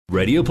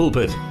Radio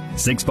Pulpit,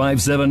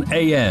 657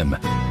 AM.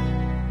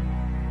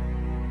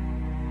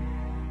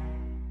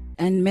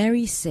 And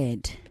Mary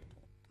said,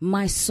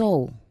 "My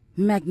soul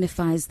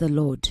magnifies the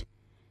Lord,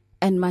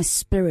 and my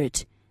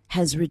spirit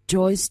has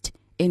rejoiced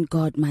in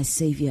God my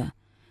Saviour.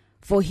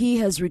 For he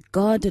has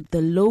regarded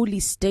the lowly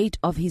state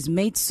of his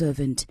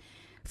maidservant.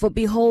 For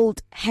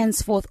behold,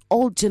 henceforth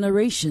all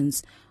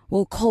generations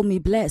will call me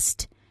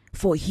blessed.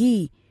 For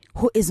he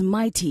who is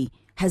mighty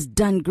has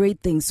done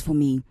great things for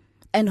me,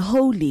 and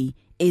holy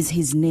is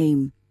his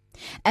name.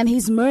 And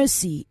his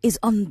mercy is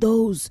on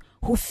those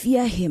who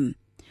fear him.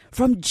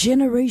 From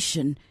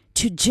generation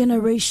to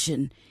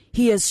generation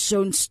he has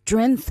shown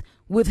strength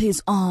with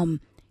his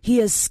arm. He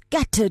has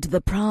scattered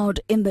the proud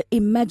in the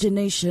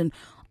imagination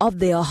of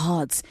their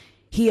hearts.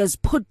 He has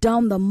put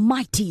down the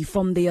mighty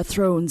from their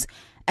thrones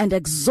and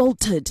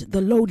exalted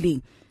the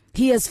lowly.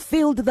 He has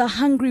filled the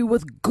hungry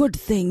with good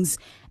things,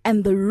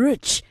 and the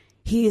rich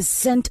he has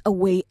sent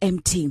away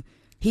empty.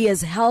 He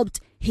has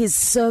helped his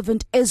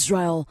servant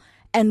Israel,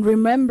 and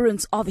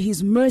remembrance of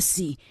his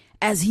mercy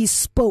as he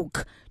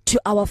spoke to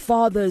our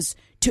fathers,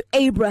 to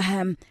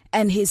Abraham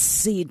and his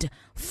seed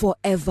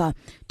forever."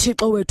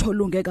 Thixo wethu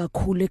olunge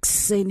kakhulu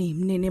ekuseni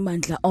mnini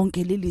mandla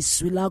onke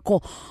liliswi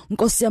lakho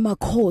Nkosi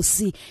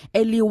yamakhosi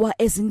eliwa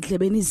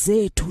ezindlebeni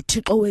zethu.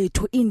 Thixo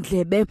wethu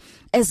indlebe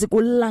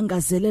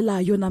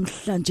ezikulangazelelayo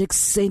namhlanje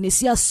ekuseni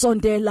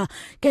siyasondela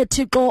ke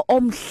Thixo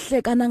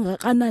omhle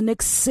kanangakanani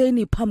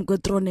ekuseni phambi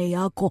kwetrone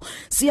yakho.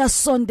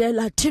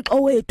 Siyasondela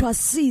Thixo wethu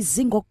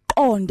asizi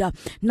ngokuqonda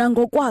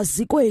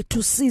nangokwazi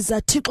kwethu,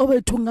 siza Thixo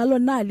wethu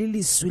ngalonali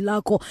ilizwi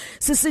lakho.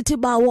 Sisithi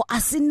bawo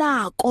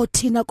asinako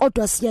thina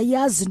kodwa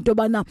siyayazi into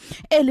bana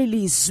eli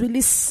lizwi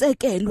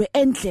lisekelwe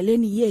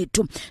endleleni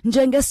yethu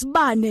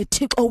njengesibane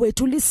Thixo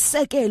wethu,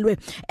 lisekelwe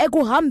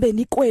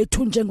ekuhambeni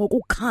kwethu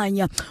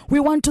njengokukhanya. We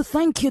want to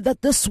thank you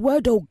that this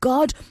word, oh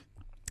God,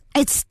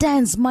 it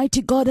stands,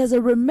 mighty God, as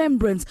a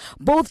remembrance,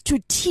 both to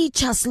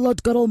teach us,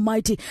 Lord God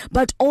Almighty,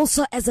 but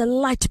also as a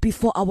light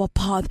before our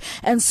path.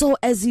 And so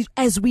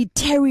as we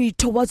tarry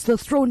towards the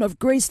throne of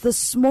grace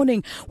this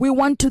morning, we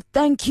want to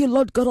thank you,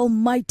 Lord God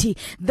Almighty,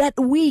 that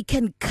we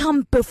can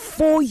come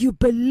before you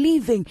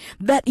believing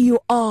that you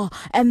are,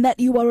 and that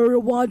you are a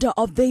rewarder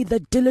of they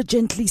that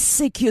diligently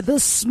seek you.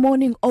 This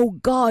morning, oh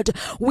God,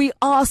 we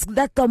ask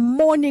that the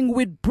morning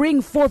would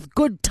bring forth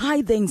good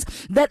tidings,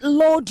 that,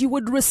 Lord, you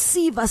would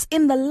receive us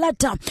in the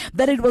letter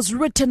that it was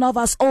written of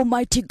us,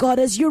 Almighty God,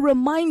 as you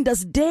remind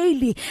us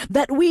daily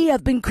that we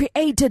have been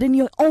created in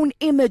your own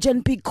image,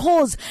 and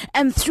because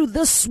and through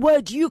this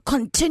word you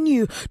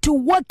continue to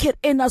work it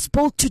in us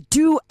both to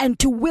do and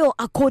to will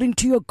according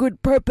to your good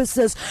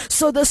purposes.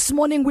 So this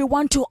morning we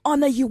want to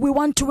honor you, we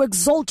want to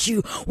exalt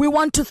you, we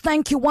want to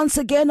thank you once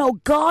again, oh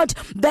God,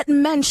 that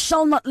man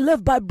shall not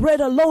live by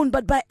bread alone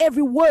but by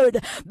every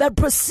word that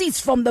proceeds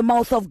from the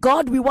mouth of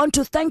God. We want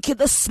to thank you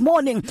this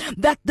morning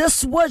that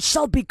this word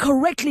shall be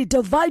correctly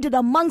divided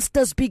amongst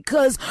us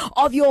because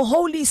of your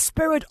Holy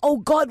Spirit, oh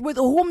God, with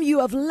whom you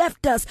have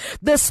left us,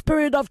 the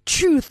Spirit of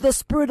truth, the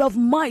Spirit of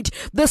might,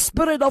 the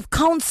Spirit of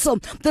counsel,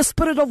 the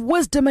Spirit of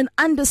wisdom and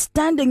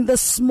understanding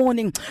this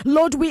morning.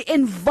 Lord, we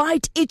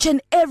invite each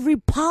and every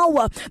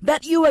power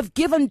that you have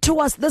given to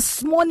us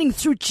this morning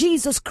through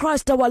Jesus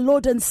Christ, our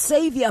Lord and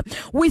Savior.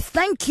 We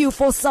thank you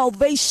for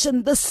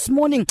salvation this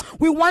morning.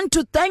 We want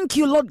to thank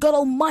you, Lord God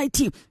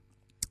Almighty,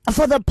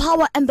 for the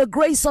power and the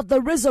grace of the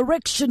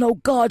resurrection, oh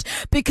God,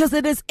 because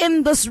it is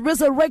in this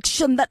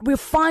resurrection that we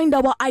find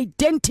our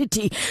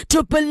identity,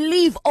 to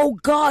believe, oh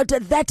God,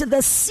 that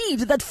the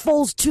seed that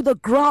falls to the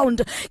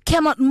ground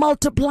cannot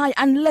multiply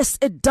unless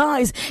it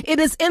dies.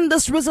 It is in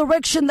this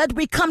resurrection that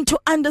we come to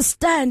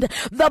understand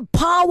the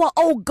power,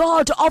 oh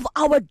God, of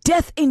our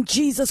death in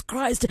Jesus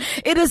Christ.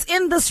 It is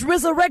in this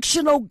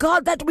resurrection, oh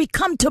God, that we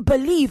come to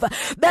believe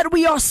that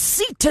we are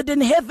seated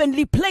in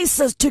heavenly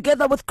places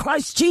together with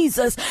Christ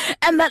Jesus,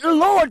 and that,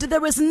 Lord,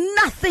 there is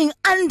nothing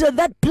under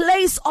that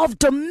place of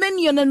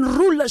dominion and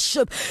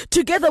rulership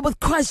together with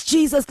Christ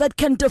Jesus that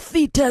can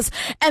defeat us.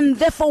 And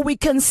therefore we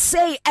can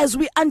say, as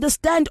we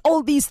understand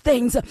all these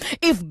things,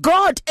 if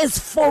God is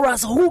for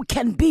us, who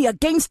can be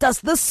against us?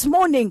 This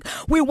morning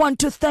we want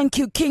to thank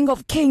you, King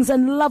of Kings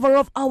and lover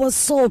of our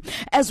soul.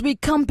 As we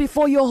come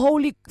before your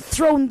holy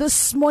throne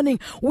this morning,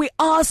 we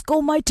ask,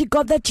 Almighty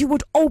God, that you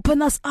would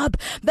open us up,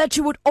 that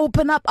you would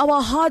open up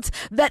our hearts,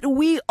 that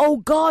we, oh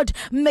God,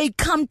 may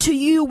come to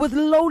you with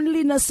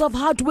loneliness of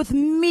heart, with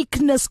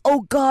meekness, oh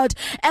God,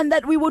 and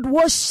that we would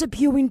worship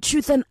you in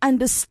truth and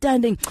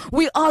understanding.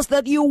 We ask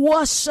that you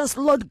wash us,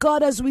 Lord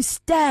God, as we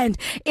stand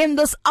in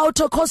this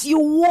outer course. You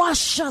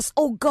wash us,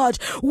 oh God,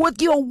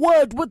 with your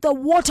word, with the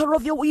water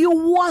of your, you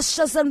wash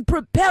us and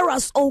prepare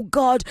us, oh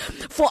God,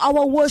 for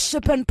our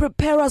worship and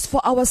prepare us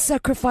for our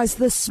sacrifice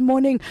this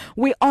morning.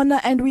 We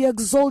honor and we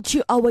exalt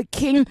you, our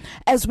King.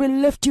 As we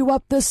lift you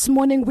up this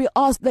morning, we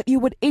ask that you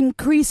would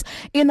increase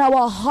in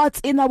our hearts,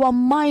 in our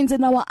minds, in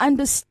and our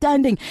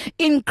understanding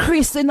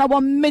increase in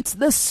our midst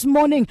this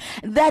morning,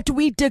 that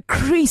we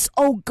decrease,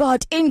 oh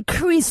God,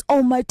 increase,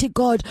 Almighty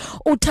God.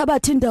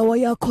 Uthabathe indawo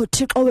yakho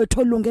Thixo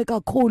wethu olunge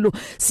kakhulu.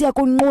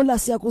 Siyakunqula,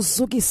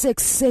 siyakuzukisa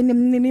ekuseni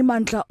mnini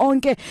mandla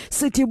onke,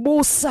 sithi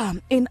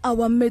busa in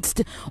our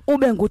midst.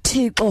 Ube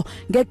nguThixo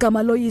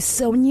ngegama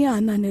loyise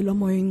unyana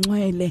nelomoya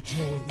ingcwele.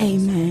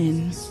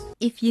 Amen.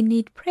 If you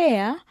need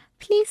prayer,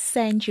 please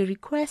send your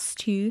request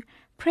to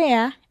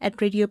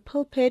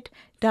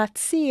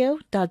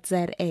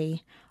prayer@radiopulpit.co.za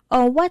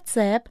or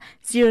WhatsApp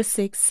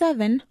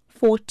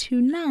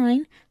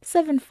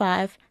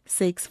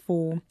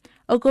 067-429-7564,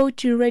 or go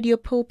to Radio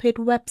Pulpit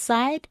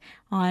website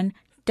on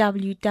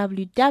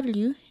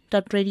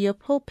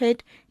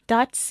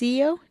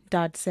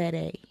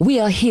www.radiopulpit.co.za. We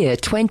are here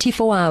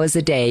 24 hours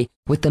a day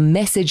with the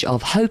message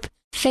of hope,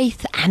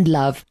 faith and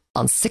love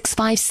on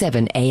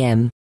 657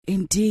 AM.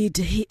 Indeed,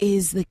 he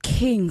is the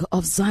King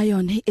of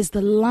Zion. He is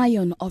the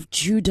Lion of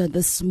Judah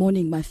this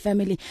morning, my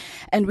family.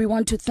 And we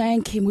want to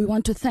thank him. We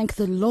want to thank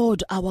the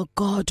Lord, our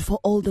God, for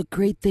all the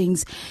great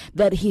things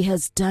that he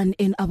has done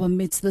in our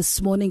midst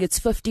this morning. It's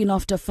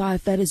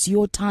 5:15. That is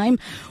your time.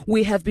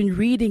 We have been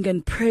reading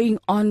and praying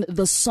on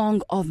the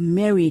Song of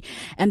Mary.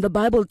 And the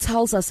Bible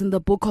tells us in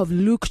the book of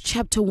Luke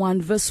chapter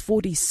 1 verse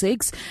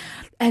 46,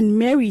 and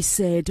Mary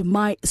said,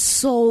 "My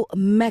soul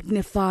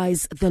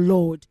magnifies the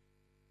Lord,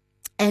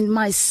 and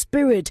my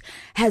spirit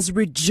has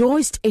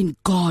rejoiced in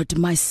God,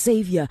 my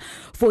Savior,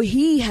 for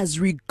he has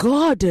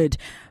regarded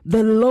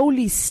the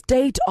lowly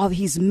state of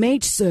his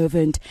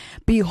maidservant.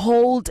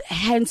 Behold,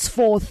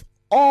 henceforth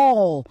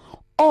all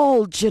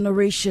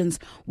generations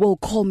will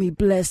call me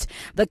blessed."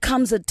 There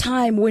comes a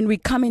time when we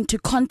come into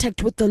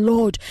contact with the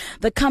Lord.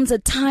 There comes a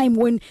time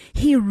when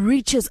he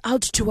reaches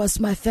out to us,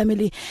 my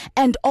family.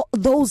 And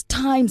those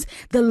times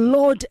the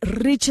Lord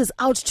reaches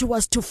out to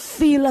us to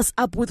fill us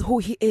up with who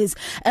he is.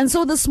 And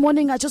so this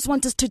morning, I just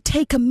want us to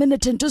take a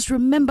minute and just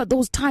remember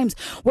those times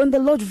when the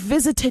Lord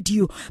visited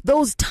you,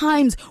 those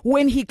times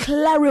when he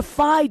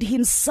clarified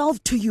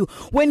himself to you,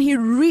 when he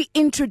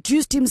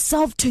reintroduced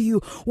himself to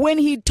you, when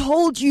he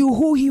told you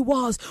who he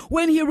was,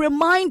 when he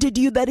reminded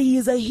you that he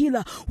is a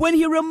healer, when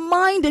he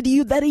reminded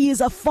you that he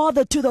is a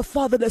father to the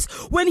fatherless,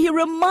 when he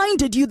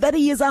reminded you that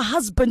he is a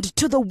husband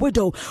to the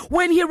widow,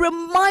 when he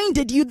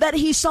reminded you that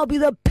he shall be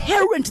the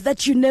parent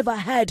that you never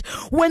had,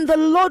 when the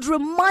Lord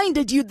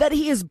reminded you that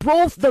he is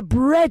both the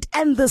bread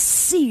and the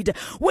seed,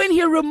 when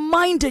he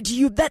reminded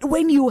you that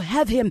when you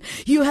have him,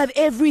 you have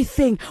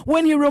everything,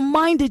 when he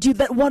reminded you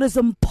that what is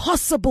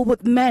impossible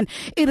with man,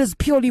 it is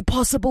purely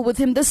possible with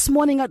him. This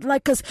morning, I'd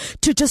like us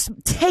to just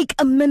take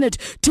a minute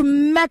to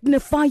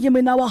magnify him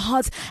in our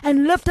hearts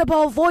and lift up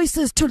our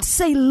voices to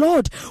say,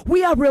 Lord,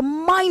 we are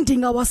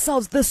reminding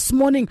ourselves this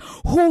morning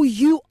who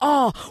you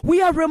are. We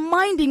are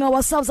reminding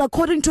ourselves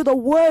according to the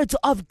words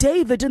of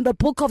David in the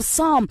book of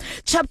Psalm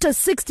chapter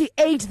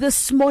 68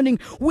 this morning.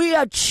 We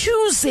are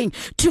choosing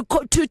to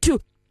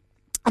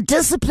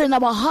discipline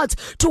our hearts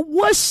to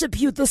worship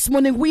you this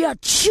morning. We are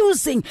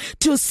choosing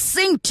to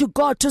sing to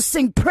God, to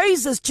sing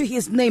praises to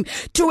his name,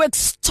 to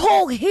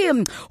extol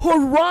him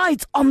who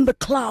rides on the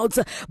clouds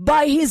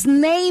by his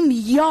name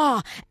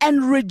Yah,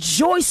 and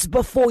rejoice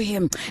before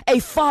him. A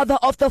father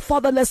of the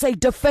fatherless, a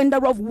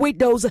defender of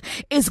widows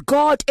is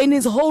God in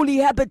his holy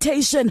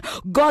habitation.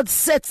 God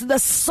sets the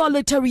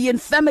solitary in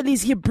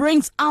families. He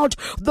brings out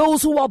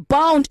those who are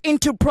bound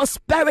into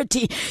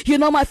prosperity. You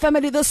know, my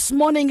family, this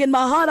morning in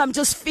my heart, I'm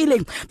just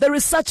feeling there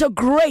is such a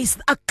grace,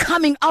 a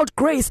coming out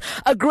grace,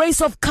 a grace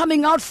of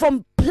coming out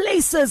from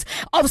places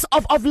of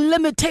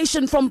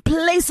limitation, from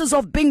places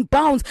of being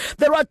bound.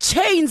 There are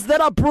chains that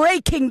are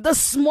breaking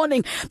this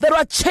morning. There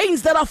are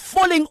chains that are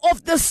falling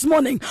off this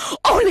morning.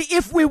 Only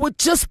if we would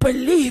just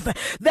believe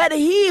that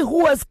he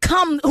who has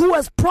come, who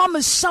has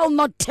promised shall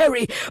not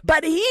tarry,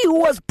 but he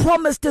who has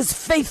promised is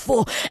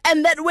faithful,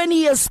 and that when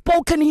he has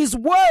spoken his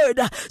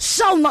word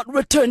shall not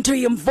return to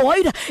him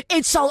void.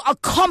 It shall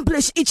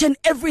accomplish each and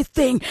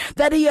everything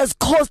that he has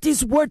caused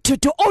his word to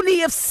do.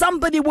 Only if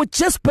somebody would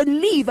just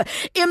believe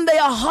in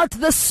their heart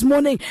this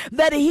morning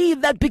that he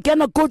that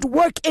began a good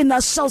work in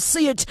us shall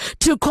see it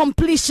to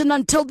completion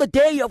until the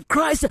day of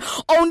Christ.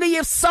 Only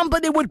if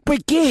somebody would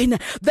begin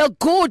the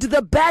good,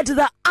 the bad,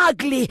 the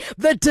ugly,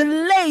 the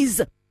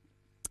delays,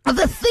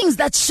 the things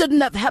that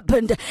shouldn't have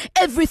happened,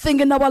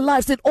 everything in our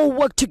lives, it all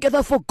worked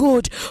together for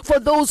good for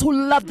those who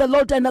love the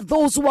Lord and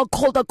those who are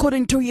called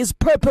according to his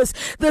purpose.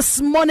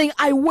 This morning,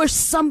 I wish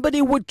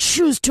somebody would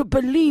choose to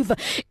believe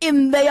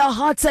in their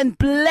hearts and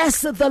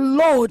bless the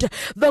Lord,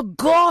 the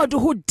God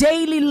who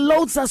daily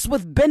loads us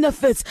with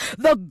benefits,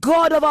 the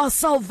God of our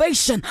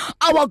salvation.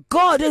 Our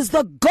God is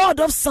the God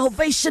of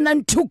salvation,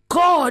 and to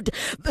God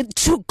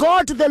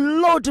the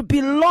Lord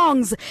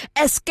belongs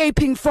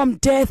escaping from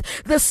death.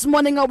 This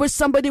morning, I wish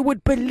somebody somebody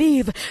would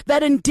believe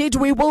that indeed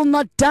we will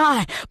not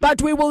die,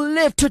 but we will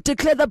live to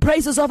declare the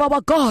praises of our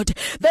God,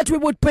 that we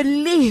would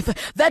believe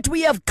that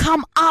we have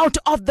come out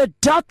of the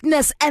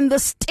darkness and the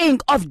sting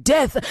of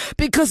death,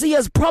 because he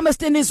has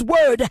promised in his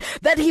word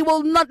that he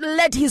will not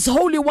let his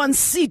Holy One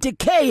see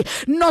decay,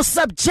 nor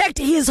subject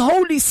his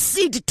holy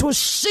seed to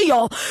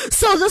Sheol.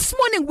 So this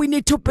morning we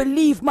need to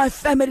believe, my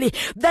family,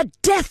 that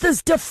death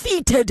is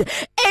defeated.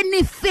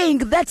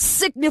 Anything that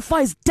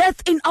signifies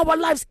death in our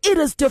lives, it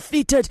is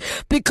defeated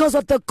because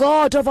of the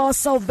God of our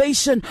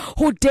salvation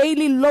who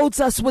daily loads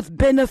us with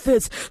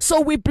benefits.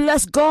 So we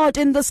bless God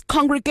in this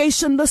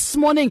congregation this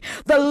morning,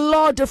 the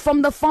Lord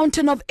from the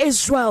fountain of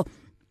Israel.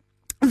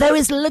 There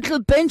is little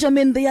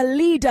Benjamin, their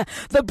leader,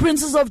 the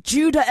princes of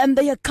Judah and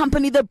their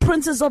company, the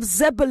princes of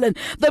Zebulun,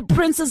 the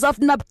princes of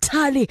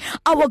Naphtali.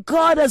 Our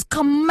God has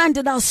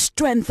commanded our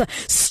strength.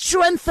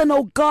 Strengthen,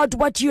 O God,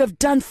 what you have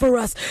done for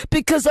us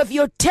because of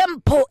your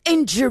temple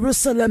in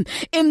Jerusalem,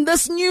 in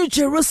this new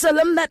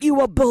Jerusalem that you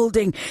are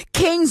building.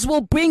 Kings will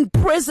bring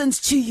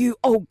presents to you,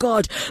 O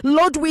God.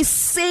 Lord, we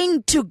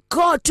sing to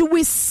God.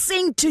 We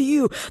sing to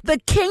you. The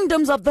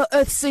kingdoms of the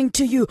earth sing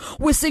to you.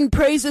 We sing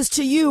praises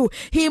to you,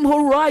 him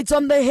who rides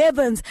on the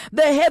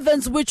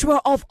heavens which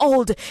were of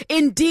old.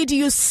 Indeed,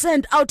 you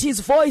sent out his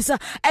voice,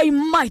 a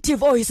mighty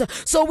voice.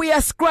 So we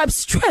ascribe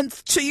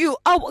strength to you,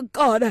 our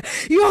God.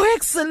 Your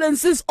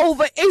excellence is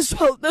over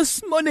Israel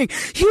this morning.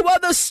 You are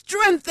the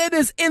strength that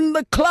is in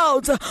the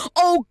clouds.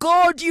 Oh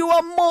God, you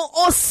are more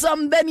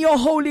awesome than your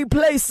holy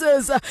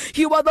places.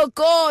 You are the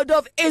God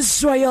of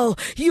Israel.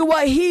 You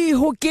are he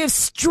who gives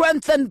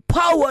strength and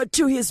power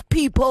to his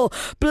people.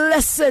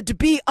 Blessed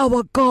be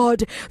our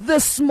God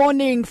this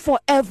morning,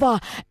 forever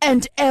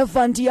and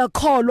ever.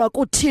 Ndiyakholwa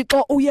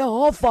kuThixo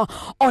uYehova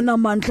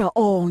onamandla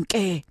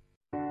onke.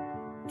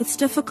 It's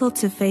difficult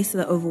to face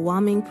the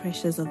overwhelming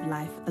pressures of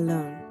life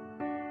alone.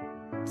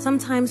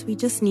 Sometimes we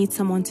just need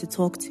someone to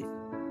talk to,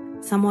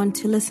 someone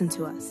to listen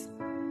to us.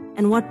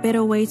 And what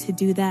better way to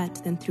do that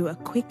than through a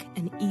quick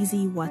and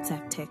easy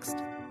WhatsApp text?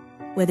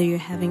 Whether you're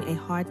having a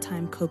hard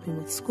time coping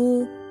with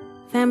school,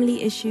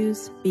 family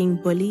issues, being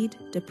bullied,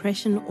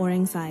 depression, or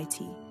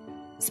anxiety,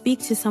 speak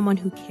to someone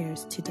who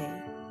cares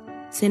today.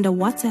 Send a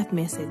WhatsApp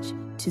message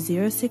to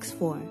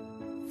 064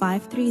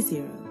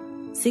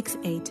 530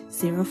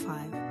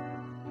 6805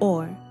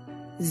 or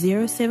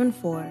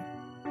 074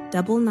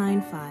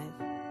 995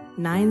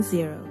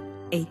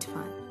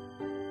 9085.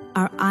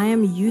 Our I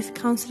Am Youth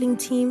Counseling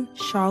team,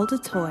 Charles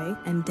DeToy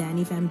and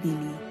Danny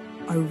Vambili,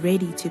 are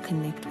ready to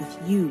connect with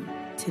you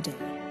today.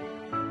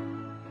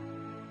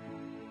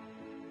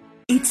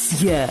 It's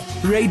here.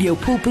 Radio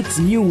Pulpit's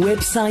new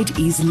website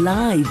is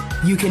live.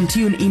 You can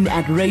tune in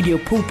at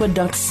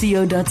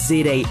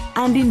radiopulpit.co.za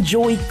and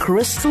enjoy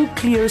crystal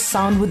clear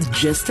sound with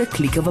just a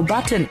click of a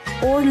button,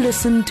 or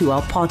listen to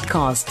our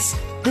podcasts.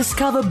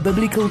 Discover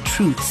biblical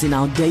truths in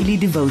our daily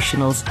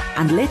devotionals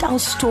and let our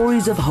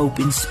stories of hope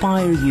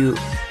inspire you.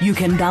 You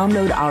can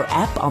download our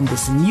app on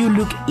this new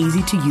look,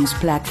 easy to use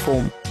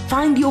platform.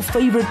 Find your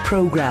favorite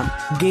program,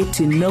 get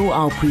to know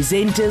our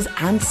presenters,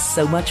 and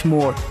so much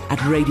more at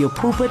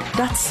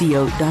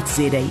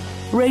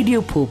radiopulpit.co.za.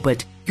 Radio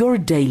Pulpit, your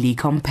daily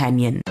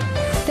companion.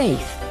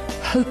 Faith,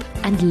 hope,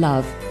 and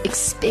love.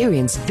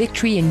 Experience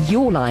victory in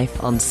your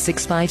life on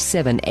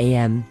 657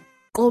 AM.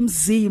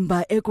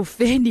 Komzimba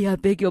ekufeni, I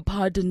beg your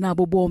pardon,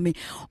 nabo bomi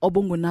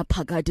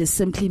obungunaphakade,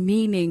 simply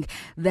meaning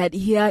that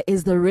here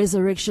is the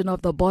resurrection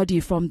of the body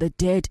from the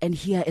dead, and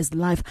here is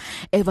life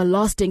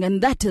everlasting,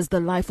 and that is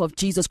the life of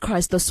Jesus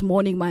Christ this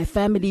morning, my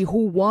family,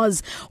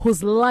 whose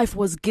life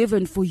was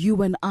given for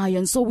you and I.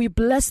 And so we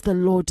bless the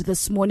Lord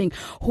this morning,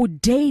 who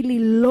daily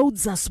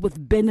loads us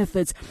with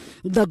benefits.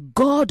 The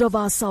God of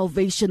our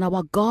salvation,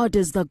 our God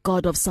is the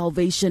God of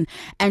salvation,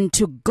 and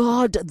to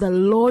God the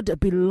Lord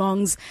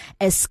belongs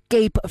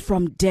escape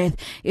from death.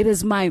 It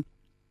is my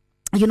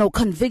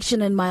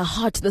conviction in my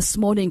heart this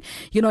morning,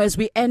 as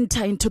we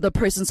enter into the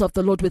presence of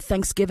the Lord with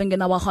thanksgiving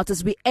in our hearts,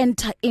 as we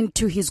enter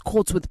into his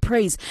courts with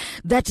praise,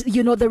 that,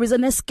 there is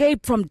an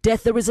escape from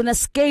death. There is an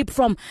escape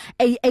from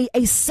a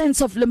sense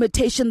of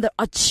limitation. There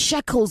are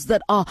shackles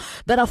that are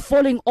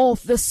falling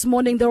off this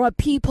morning. There are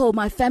people,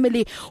 my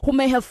family, who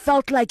may have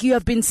felt like you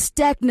have been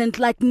stagnant,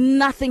 like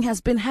nothing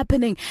has been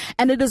happening.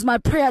 And it is my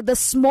prayer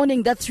this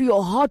morning that through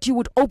your heart, you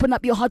would open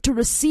up your heart to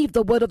receive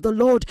the word of the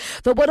Lord,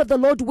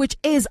 which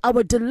is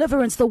our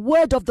deliverance. The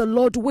word of the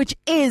Lord, which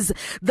is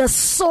the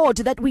sword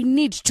that we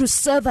need to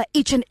sever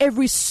each and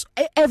every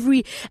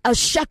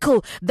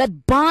shackle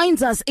that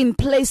binds us in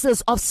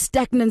places of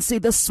stagnancy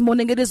this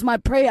morning. It is my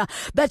prayer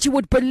that you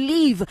would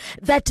believe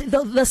that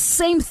the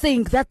same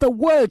thing that the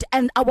word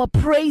and our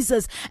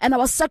praises and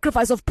our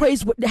sacrifice of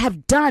praise would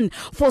have done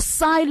for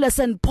Silas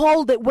and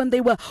Paul, that when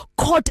they were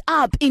caught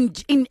up in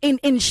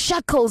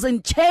shackles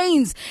and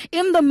chains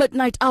in the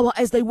midnight hour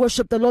as they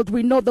worship the Lord.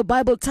 We know the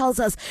Bible tells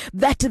us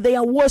that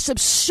their worship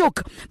shook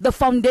shook the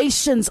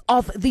foundations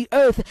of the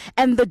earth,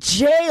 and the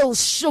jail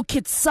shook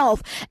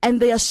itself,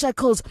 and their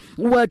shackles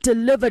were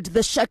delivered.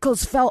 The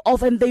shackles fell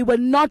off, and they were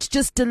not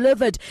just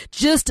delivered,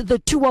 just the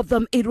two of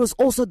them. It was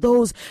also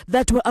those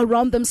that were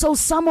around them. So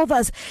some of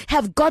us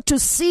have got to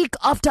seek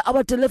after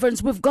our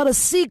deliverance. We've got to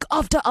seek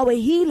after our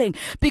healing,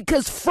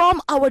 because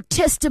from our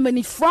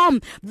testimony,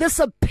 from this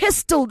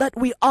epistle that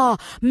we are,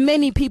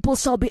 many people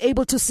shall be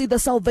able to see the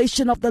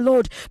salvation of the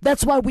Lord.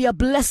 That's why we are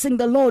blessing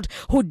the Lord,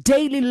 who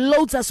daily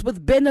loads us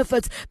with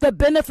benefits. The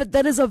benefit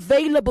that is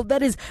available,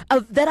 that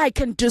I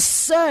can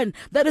discern,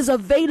 that is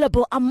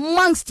available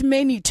amongst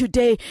many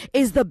today,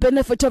 is the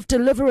benefit of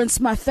deliverance,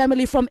 my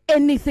family, from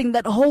anything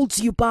that holds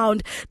you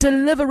bound.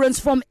 Deliverance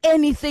from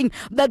anything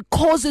that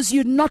causes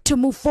you not to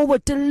move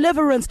forward.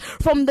 Deliverance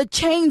from the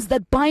chains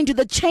that bind you,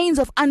 the chains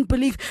of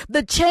unbelief,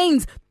 the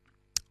chains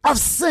of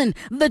sin,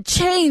 the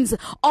chains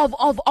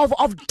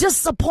of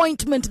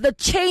disappointment, the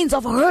chains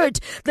of hurt,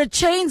 the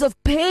chains of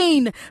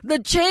pain, the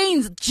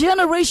chains,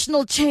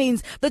 generational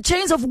chains, the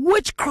chains of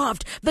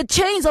witchcraft, the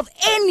chains of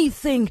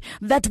anything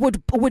that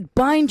would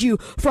bind you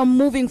from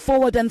moving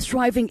forward and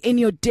thriving in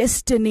your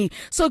destiny.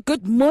 So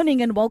good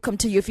morning and welcome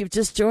to you. If you've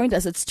just joined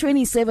us, it's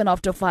 27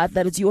 after 5.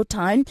 That is your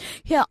time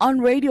here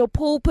on Radio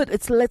Pulpit.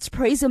 It's Let's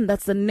Praise Him.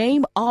 That's the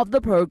name of the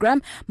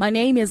program. My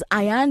name is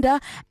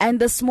Ayanda, and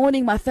this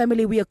morning, my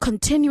family, we are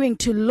continuing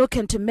to look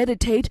and to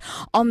meditate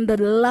on the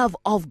love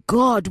of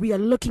God. We are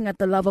looking at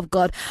the love of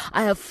God.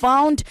 I have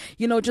found,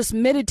 just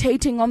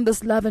meditating on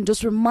this love and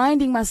just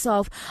reminding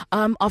myself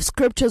of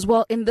scriptures.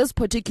 Well, in this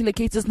particular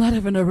case, it's not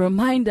even a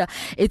reminder.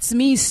 It's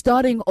me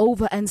starting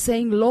over and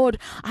saying, Lord,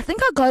 I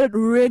think I got it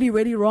really,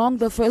 really wrong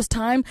the first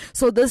time.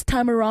 So this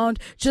time around,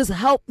 just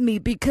help me,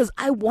 because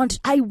I want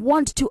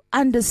to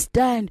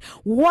understand,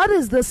 what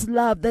is this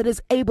love that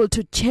is able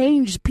to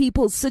change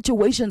people's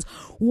situations?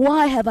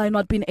 Why have I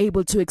not been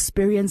able to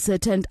experience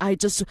it? And I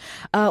just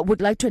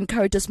would like to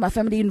encourage us, my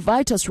family,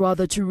 invite us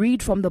rather to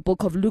read from the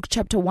book of Luke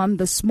chapter 1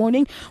 this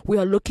morning. We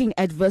are looking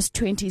at verse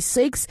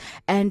 26,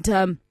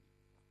 and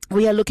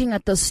we are looking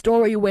at the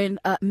story when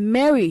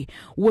Mary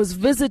was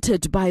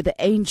visited by the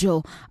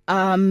angel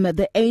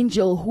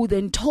who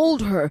then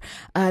told her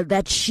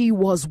that she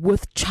was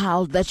with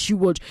child, that she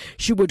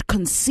would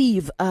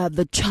conceive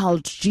the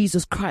child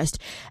Jesus Christ.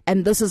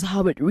 And this is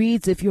how it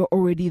reads, if you're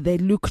already there.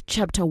 Luke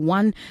chapter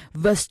 1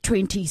 verse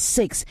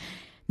 26.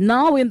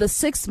 Now in the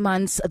 6th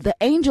month, the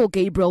angel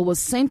Gabriel was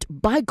sent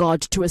by God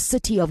to a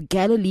city of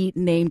Galilee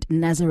named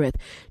Nazareth,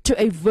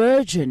 to a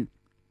virgin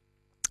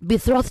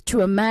betrothed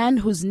to a man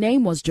whose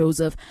name was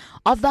Joseph,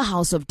 of the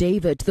house of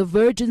David. The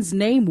virgin's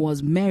name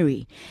was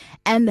Mary.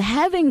 And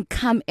having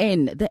come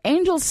in, the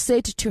angel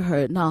said to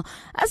her, now,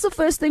 that's the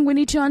first thing we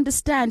need to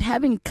understand,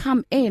 having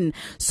come in.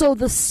 So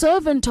the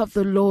servant of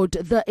the Lord,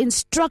 the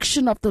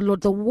instruction of the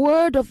Lord, the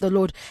word of the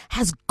Lord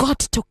has got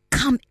to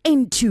come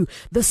into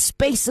the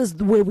spaces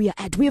where we are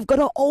at. We've got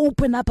to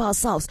open up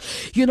ourselves,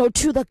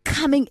 to the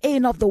coming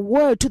in of the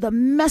word, to the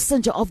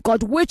messenger of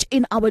God, which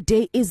in our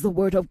day is the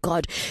word of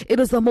God. It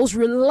is the most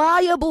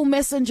reliable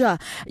messenger,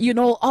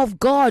 of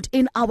God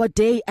in our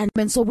day.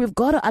 And so we've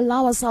got to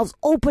allow ourselves,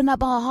 open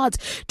up our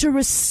hearts to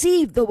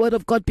receive the word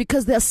of God,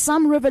 because there's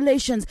some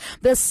revelations,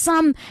 there's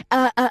some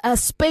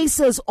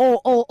spaces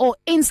or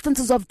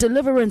instances of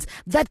deliverance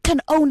that can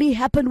only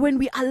happen when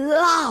we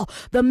allow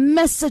the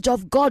message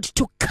of God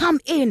to come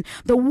in,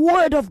 the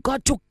word of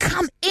God to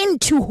come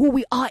into who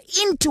we are,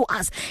 into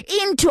us,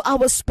 into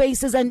our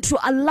spaces, and to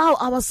allow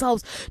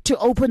ourselves to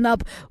open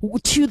up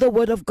to the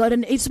word of God.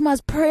 And it's my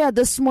prayer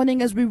this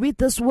morning as we read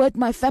this word,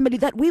 my family,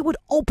 that we would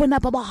open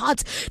up our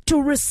hearts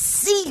to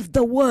receive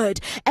the word,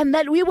 and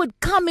that we would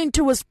come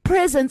into his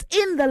presence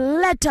in the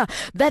letter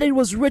that it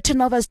was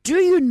written of us. Do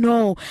you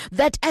know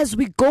that as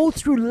we go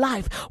through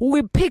life,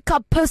 we pick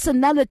up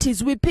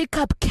personalities, we pick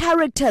up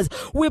characters,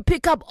 we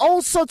pick up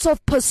all sorts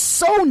of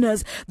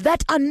personas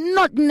that are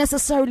not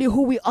necessarily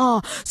who we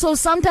are. So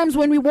sometimes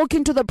when we walk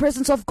into the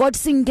presence of God,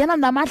 singena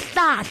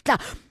namahlahla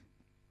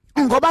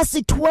ngoba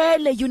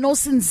sithwele,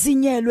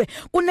 sinzinyelwe,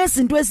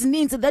 kunezinto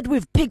ezininzi that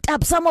we've picked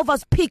up. Some of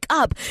us pick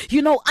up,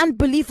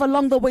 unbelief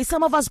along the way.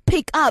 Some of us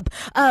pick up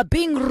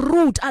being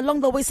rude along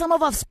the way. Some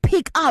of us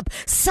pick up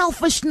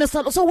selfishness.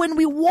 So when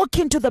we walk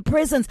into the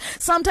presence,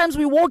 sometimes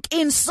we walk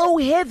in so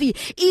heavy.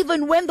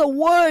 Even when the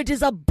word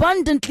is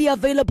abundantly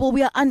available,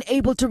 we are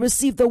unable to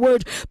receive the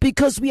word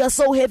because we are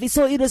so heavy.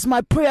 So it is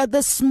my prayer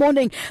this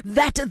morning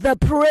that the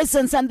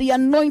presence and the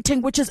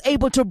anointing, which is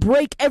able to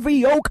break every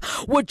yoke,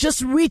 would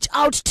just reach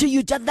out to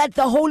you, that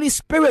the Holy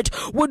Spirit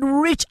would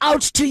reach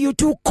out to you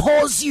to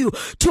cause you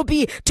to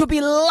be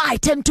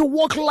light and to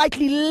walk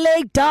lightly,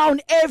 lay down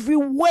every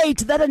weight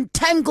that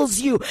entangles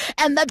you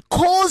and that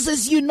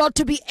causes you not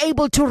to be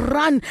able to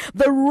run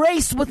the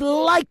race with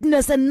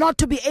lightness and not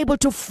to be able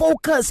to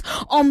focus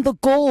on the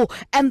goal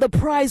and the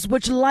prize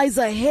which lies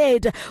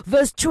ahead.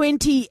 Verse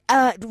 28,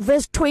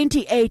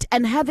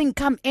 and having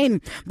come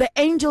in, the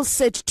angel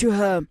said to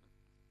her,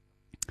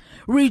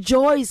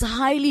 "Rejoice,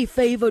 highly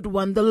favored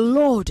one, the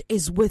Lord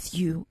is with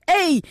you."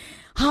 Hey,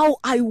 how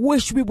I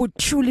wish we would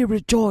truly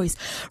rejoice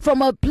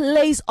from a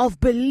place of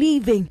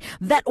believing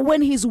that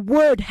when his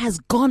word has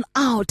gone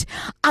out,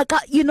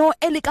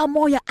 elika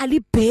moya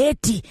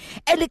alibeti,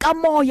 elika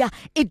moya,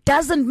 it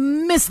doesn't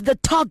miss the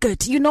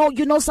target. You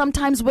know,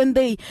 sometimes when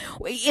they,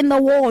 in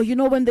the war,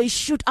 when they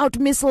shoot out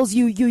missiles,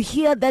 you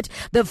hear that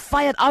they've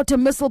fired out a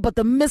missile, but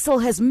the missile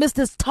has missed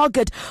its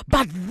target.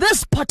 But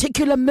this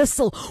particular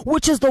missile,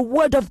 which is the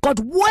word of God,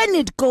 when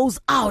it goes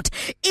out,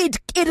 it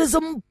is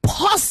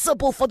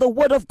impossible for the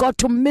word of God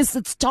to miss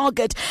its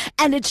target,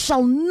 and it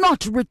shall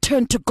not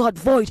return to God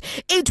void.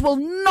 It will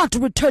not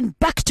return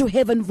back to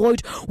heaven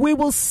void. We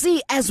will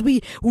see as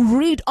we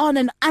read on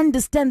and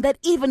understand that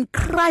even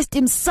Christ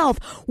himself,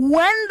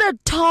 when the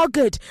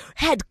target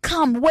had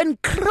come, when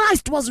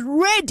Christ was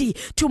ready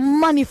to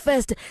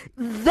manifest,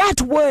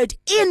 that word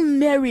in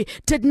Mary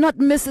did not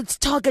miss its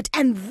target,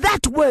 and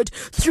that word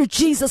through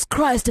Jesus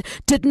Christ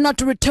did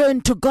not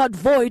return to God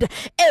void.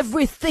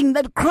 Everything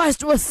that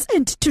Christ was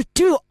sent to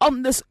do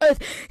on this earth,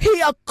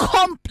 he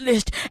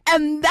accomplished,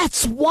 and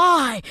that's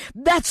why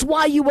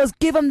he was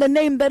given the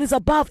name that is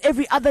above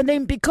every other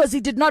name, because he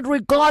did not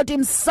regard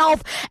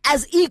himself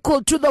as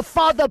equal to the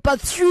Father,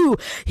 but through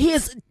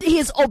his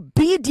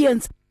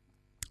obedience,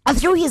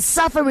 through his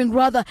suffering,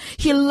 rather,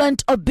 he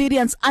learnt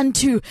obedience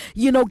unto,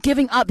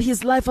 giving up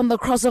his life on the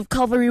cross of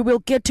Calvary. We'll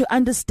get to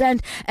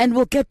understand and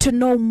we'll get to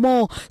know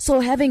more. So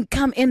having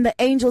come in, the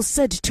angel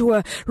said to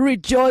her,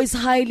 "Rejoice,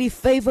 highly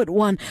favored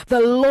one. The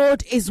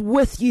Lord is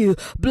with you.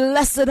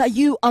 Blessed are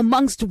you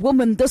amongst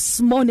women this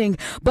morning."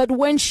 But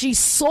when she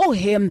saw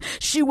him,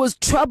 she was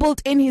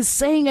troubled in his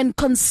saying and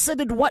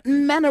considered what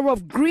manner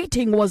of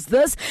greeting was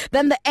this.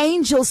 Then the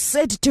angel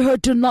said to her,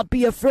 "Do not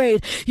be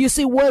afraid." You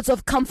see, words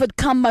of comfort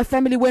come, my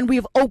family, when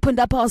we've opened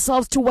up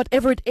ourselves to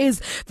whatever it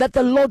is that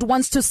the Lord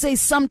wants to say.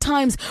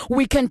 Sometimes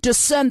we can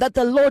discern that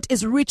the Lord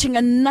is reaching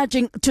and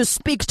nudging to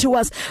speak to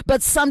us,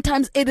 but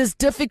sometimes it is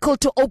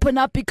difficult to open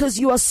up because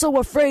you are so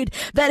afraid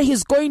that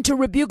he's going to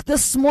rebuke.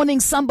 This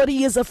morning,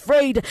 somebody is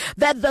afraid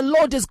that the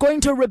Lord is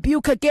going to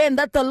rebuke again,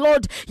 that the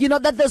Lord,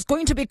 that there's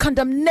going to be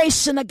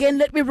condemnation again.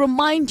 Let me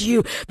remind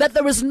you that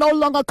there is no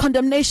longer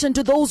condemnation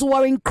to those who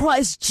are in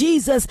Christ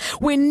Jesus.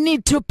 We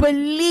need to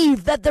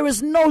believe that there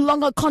is no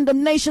longer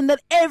condemnation, that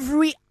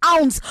every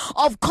ounce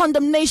of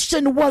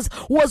condemnation was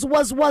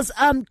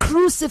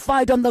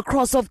crucified on the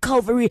cross of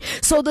Calvary.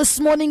 So this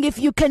morning, if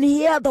you can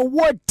hear the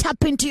word,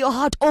 tap into your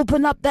heart,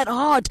 open up that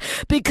heart,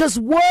 because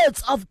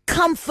words of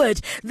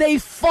comfort, they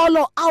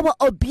follow our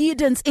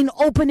obedience in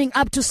opening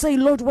up to say,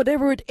 "Lord,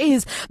 whatever it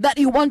is that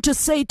you want to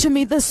say to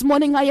me this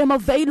morning, I am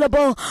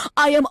available,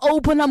 I am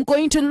open, I'm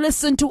going to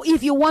listen to.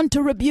 If you want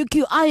to rebuke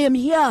you, I am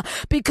here,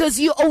 because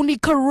you only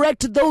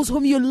correct those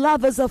whom you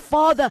love as a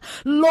father.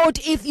 Lord,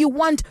 if you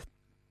want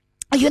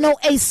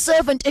a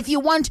servant, if you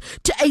want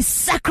a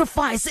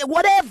sacrifice,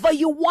 whatever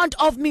you want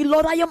of me,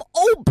 Lord, I am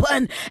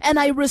open and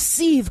I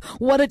receive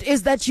what it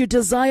is that you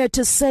desire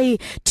to say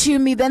to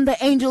me." Then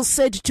the angel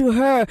said to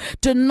her,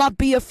 "Do not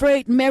be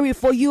afraid, Mary,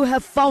 for you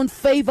have found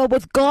favor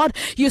with God."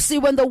 You see,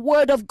 when the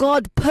word of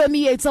God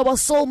permeates our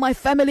soul, my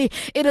family,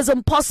 it is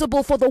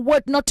impossible for the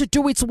word not to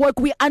do its work.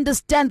 We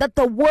understand that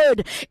the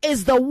word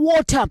is the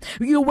water.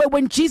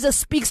 When Jesus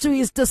speaks to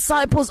his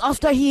disciples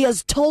after he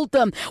has told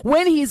them,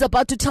 when he is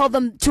about to tell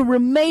them to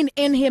remain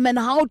in him and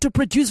how to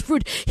produce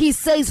fruit, he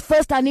says,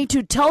 "First, I need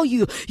to tell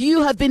you,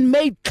 you have been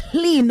made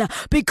clean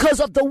because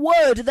of the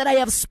word that I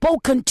have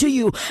spoken to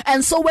you."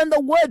 And so when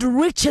the word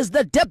reaches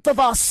the depth of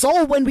our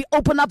soul, when we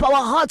open up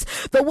our hearts,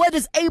 the word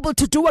is able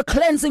to do a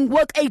cleansing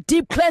work, a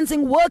deep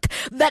cleansing work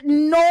that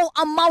no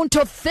amount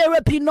of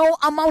therapy, no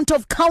amount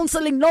of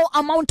counseling, no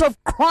amount of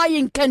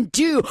crying can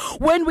do.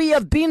 When we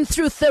have been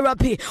through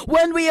therapy,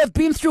 when we have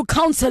been through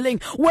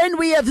counseling, when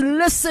we have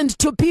listened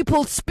to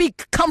people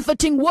speak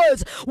comforting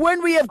words,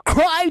 when we have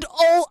cried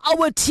all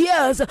our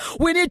tears,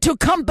 we need to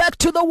come back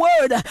to the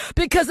word,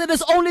 because it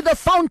is only the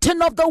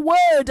fountain of the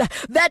word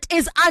that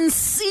is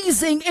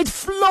unceasing. It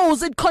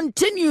flows, it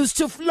continues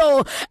to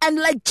flow. And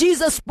like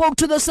Jesus spoke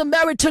to the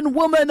Samaritan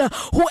woman,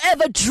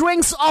 "Whoever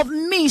drinks of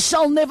me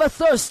shall never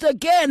thirst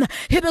again."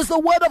 It is the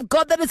word of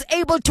God that is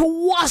able to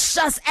wash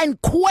us and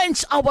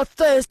quench our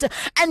thirst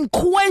and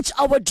quench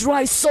our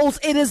dry souls.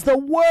 It is the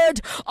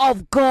word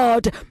of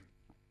God.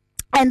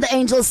 And the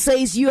angel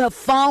says, "You have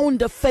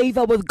found a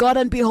favor with God,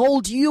 and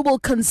behold, you will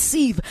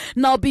conceive."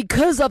 Now,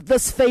 because of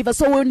this favor,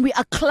 so when we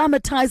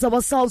acclimatize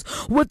ourselves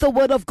with the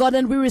word of God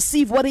and we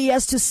receive what he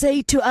has to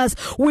say to us,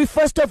 we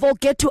first of all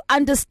get to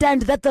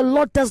understand that the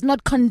Lord does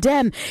not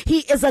condemn.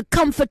 He is a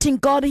comforting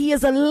God. He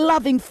is a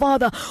loving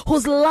Father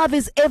whose love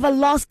is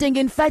everlasting.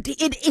 In fact,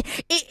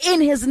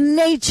 in his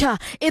nature,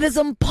 it is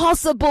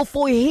impossible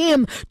for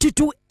him to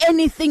do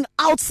anything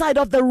outside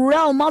of the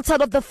realm,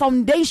 outside of the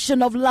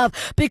foundation of love,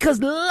 because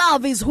love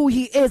love is who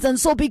he is. And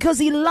so because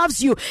he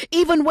loves you,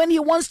 even when he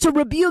wants to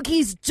rebuke,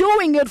 he's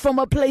doing it from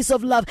a place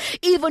of love.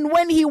 Even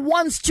when he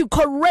wants to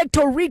correct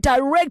or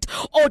redirect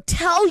or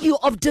tell you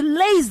of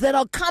delays that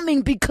are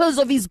coming because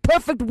of his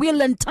perfect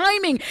will and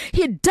timing,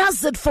 he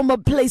does it from a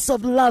place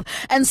of love.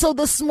 And so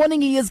this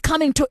morning he is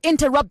coming to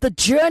interrupt the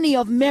journey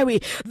of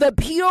Mary, the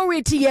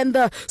purity and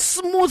the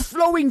smooth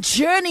flowing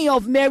journey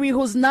of Mary,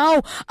 who's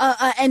now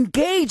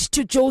engaged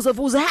to Joseph,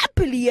 who's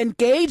happily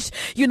engaged,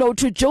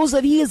 to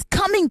Joseph. He is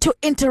coming to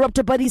interrupt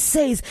her, but he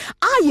says,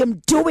 I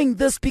am doing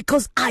this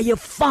because you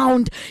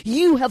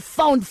have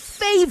found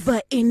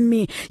favor in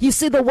me. You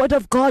see, the word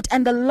of God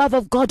and the love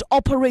of God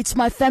operates,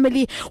 my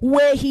family,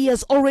 where he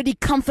has already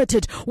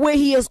comforted, where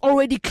he has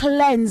already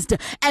cleansed,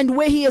 and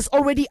where he has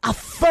already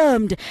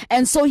affirmed.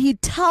 And so he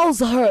tells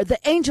her, the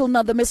angel,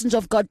 now the messenger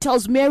of God,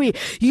 tells Mary,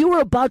 you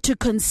are about to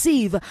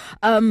conceive,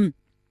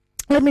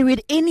 let me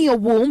read, in your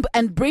womb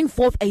and bring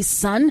forth a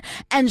son,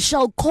 and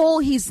shall call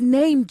his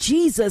name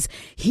Jesus.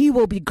 He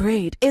will be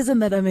great. Isn't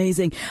that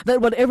amazing?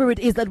 That whatever it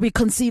is that we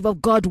conceive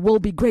of, God will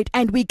be great,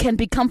 and we can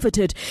be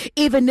comforted.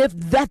 Even if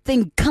that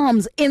thing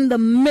comes in the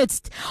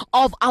midst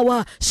of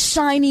our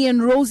shiny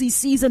and rosy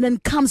season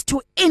and comes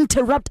to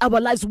interrupt our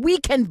lives, we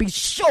can be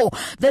sure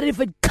that if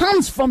it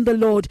comes from the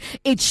Lord,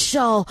 it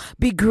shall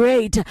be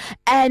great,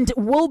 and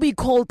will be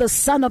called the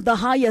Son of the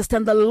Highest.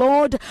 And the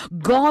Lord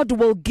God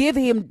will give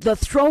him the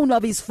throne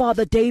of his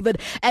father David,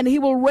 and he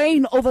will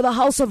reign over the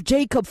house of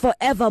Jacob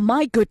forever.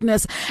 My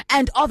goodness.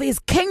 And of his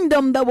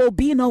kingdom there will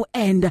be no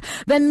end.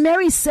 Then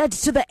Mary said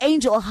to the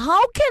angel,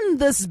 how can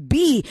this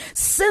be,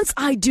 since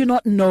I do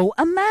not know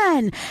a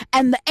man?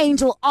 And the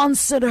angel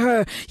answered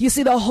her, you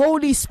see, the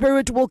Holy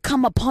Spirit will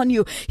come upon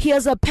you.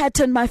 Here's a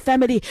pattern, my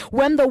family.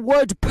 When the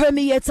word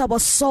permeates our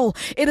soul,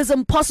 it is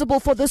impossible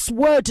for this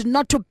word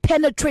not to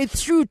penetrate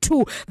through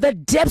to the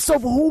depths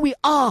of who we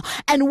are.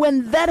 And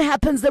when that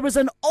happens, there is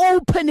an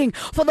opening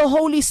for the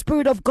Holy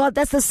Spirit of God.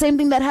 That's the same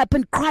thing that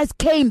happened. Christ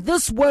came,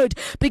 this word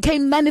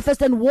became manifest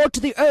and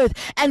walked the earth.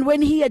 And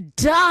when he had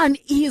done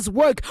his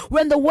work,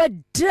 when the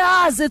word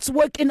does its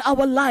work in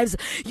our lives,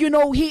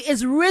 he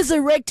is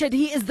resurrected.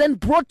 He is then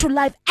brought to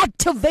life,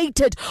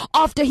 activated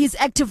after his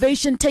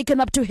activation, taken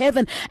up to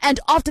heaven. And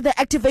after the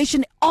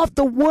activation of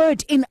the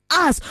word in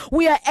us,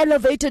 we are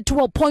elevated to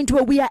a point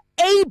where we are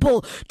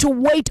able to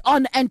wait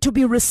on and to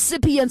be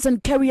recipients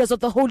and carriers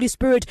of the Holy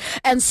Spirit.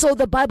 And so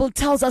the Bible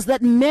tells us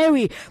that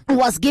Mary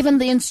was given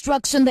the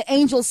instruction. The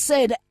angel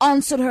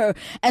answered her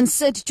and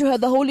said to her,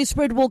 the Holy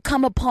Spirit will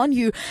come upon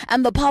you,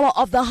 and the power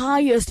of the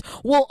highest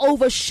will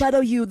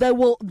overshadow you. There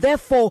will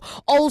therefore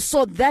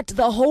also that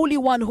the Holy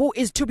One who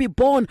is to be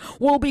born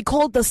will be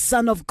called the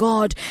Son of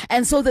God.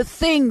 And so the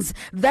things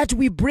that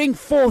we bring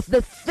forth,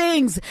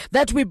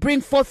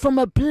 from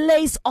a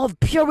place of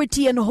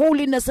purity and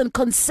holiness and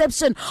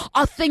conception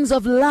are things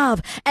of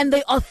love, and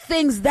they are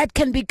things that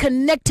can be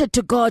connected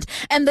to God,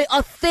 and they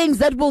are things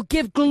that will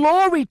give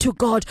glory to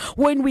God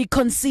when we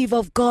conceive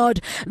of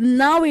God.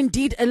 Now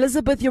indeed,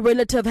 Elizabeth, your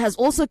relative, has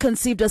also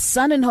conceived a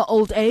son in her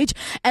old age,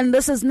 and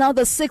this is now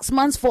the 6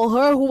 months for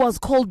her who was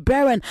called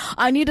barren.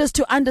 I need us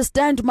to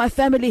understand, my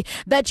family,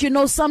 that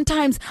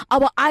sometimes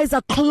our eyes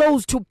are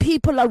closed to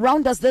people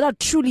around us that are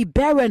truly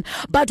barren.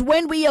 But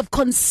when we have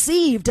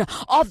conceived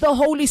of the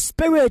Holy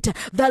Spirit,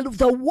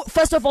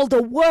 first of all,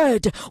 the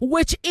Word,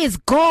 which is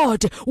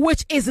God,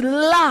 which is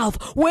love,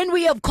 when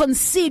we have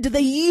conceived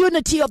the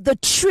unity of the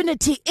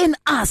Trinity in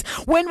us,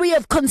 when we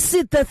have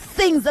conceived the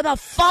things that are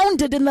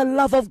founded in the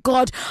love of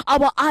God,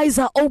 our eyes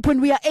are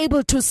open. We are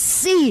able to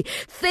see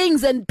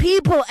things and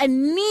people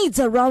and needs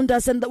around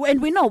us, and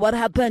we know what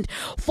happened.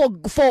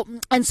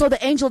 And so the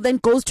angel then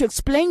goes to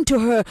explain to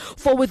her,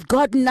 for with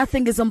God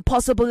nothing is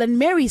impossible. And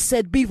Mary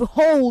said,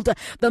 behold,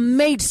 the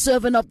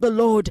maidservant of the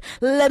Lord,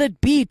 let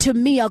it be to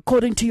me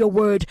according to your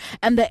word.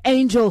 And the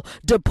angel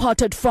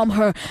departed from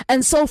her.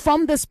 And so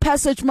from this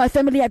passage, my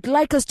family, I'd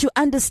like us to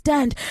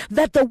understand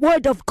that the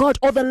word of God,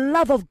 or the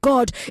love of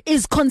God,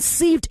 is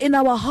conceived in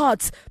our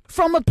hearts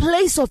from a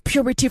place of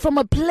purity, from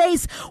a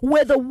place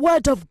where the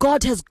word of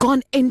God has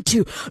gone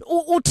into.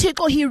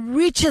 Utiko, he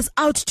reaches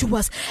out to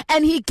us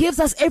and he gives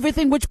us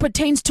everything which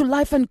pertains to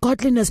life and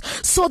godliness,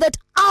 so that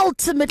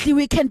ultimately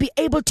we can be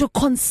able to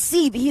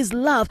conceive his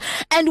love.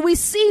 And we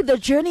see the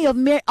journey of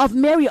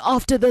Mary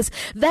after this,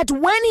 that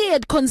when he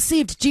had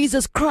conceived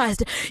Jesus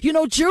Christ,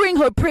 during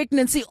her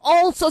pregnancy,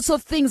 all sorts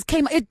of things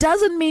came. It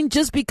doesn't mean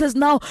just because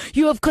now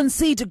you have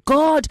conceived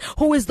God,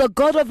 who is the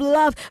God of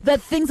love,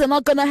 that things are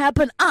not going to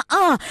happen.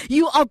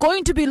 You are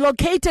going to be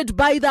located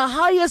by the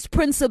highest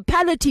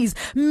principalities.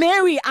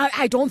 Mary,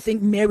 I don't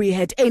think Mary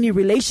had any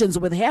relations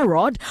with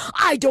Herod.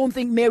 I don't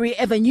think Mary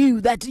ever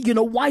knew that,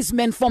 wise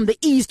men from the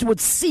east would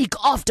seek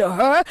after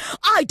her.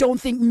 I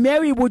don't think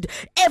Mary would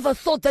ever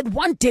thought that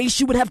one day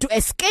she would have to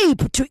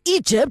escape to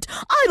Egypt.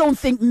 I don't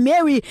think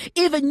Mary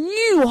even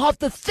knew half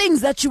the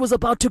things that she was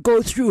about to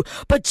go through.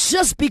 But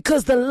just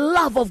because the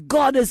love of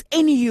God is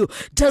in you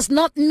does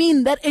not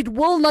mean that it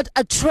will not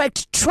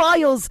attract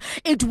trials.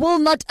 It will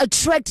not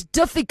attract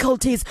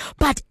difficulties.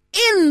 But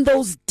in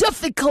those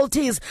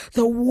difficulties,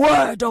 the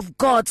word of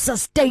God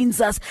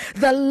sustains us.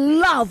 The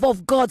love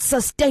of God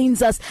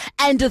sustains us.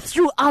 And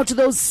throughout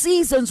those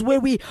seasons where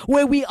we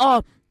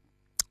are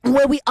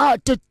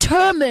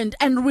determined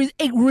and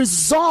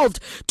resolved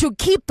to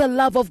keep the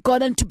love of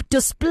God and to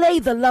display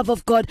the love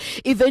of God,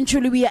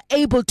 eventually we are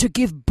able to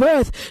give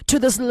birth to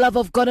this love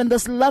of God. And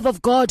this love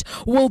of God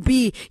will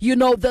be,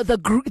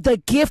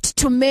 the gift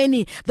to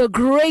many, the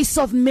grace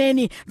of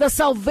many, the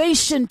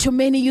salvation to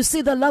many. You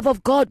see, the love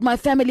of God, my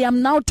family,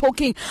 I'm now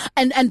talking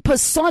and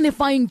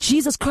personifying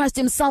Jesus Christ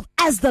himself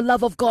as the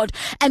love of God.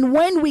 And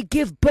when we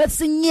give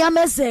birth,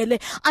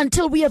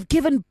 until we have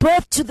given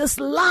birth to this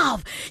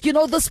love,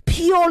 this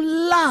pure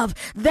love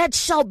that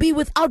shall be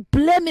without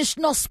blemish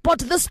nor spot,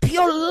 this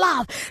pure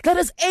love that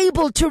is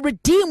able to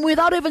redeem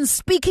without even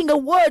speaking a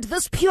word,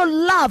 this pure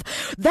love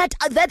that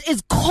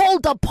is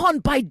called upon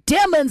by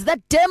demons,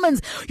 that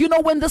demons,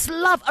 when this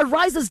love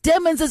arises,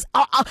 demons is,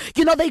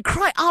 they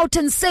cry out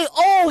and say,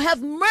 oh,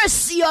 have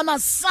mercy on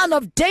us, son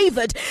of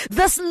David.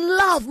 This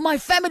love, my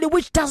family,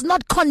 which does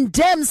not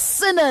condemn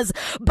sinners,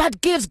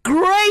 but gives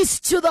grace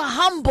to the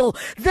humble.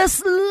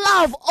 This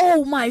love,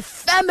 oh, my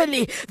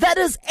family, that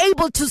is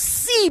able to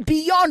see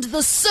beyond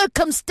the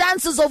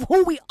circumstances of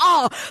who we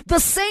are. The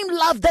same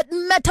love that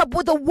met up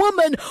with a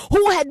woman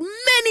who had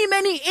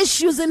many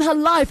issues in her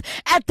life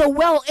at the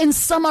well in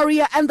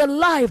Samaria, and the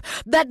love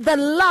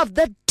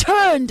that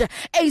turned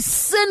a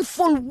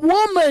sinful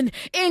woman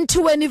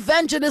into an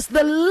evangelist,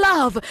 the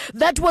love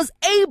that was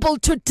able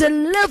to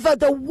deliver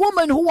the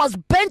woman who was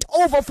bent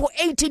over for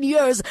 18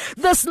 years,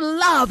 this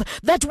love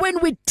that when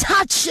we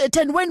touch it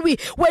and when we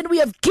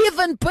have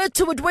given birth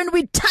to it, when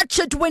we touch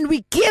it, when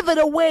we give it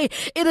away,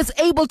 it is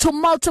able to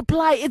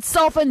multiply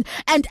itself and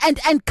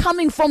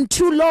coming from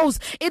two loaves,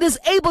 it is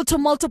able to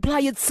multiply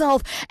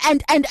itself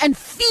and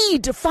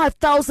feed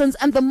 5,000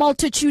 and the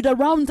multitude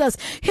around us.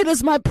 It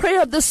is my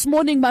prayer this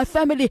morning, my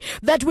family,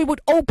 that we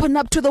would open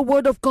up to the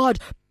word of God,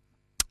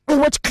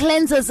 which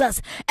cleanses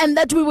us, and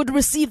that we would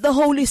receive the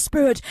Holy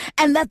Spirit,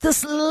 and that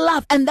this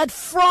love, and that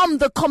from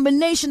the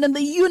combination and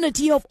the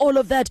unity of all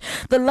of that,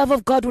 the love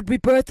of God would be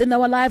birthed in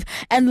our life.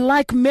 And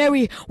like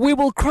Mary, we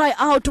will cry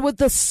out with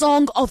the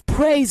song of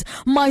praise,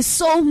 my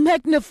soul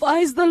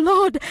magnifies the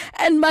Lord,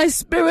 and my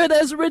spirit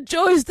has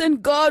rejoiced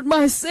in God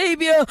my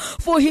Savior,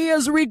 for he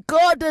has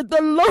regarded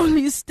the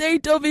lowly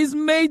state of his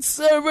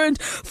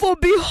maidservant. For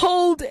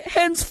behold,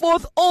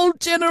 henceforth all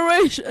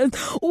generations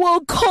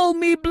will call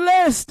me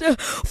blessed.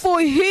 For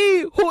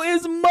he who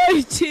is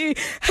mighty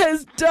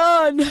has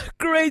done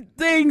great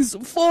things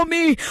for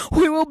me.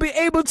 We will be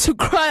able to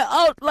cry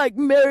out like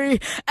Mary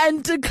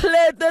and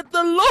declare that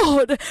the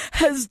Lord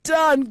has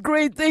done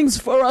great things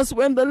for us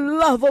when the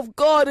love of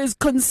God is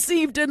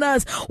conceived in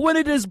us, when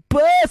it is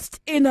birthed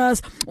in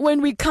us. When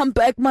we come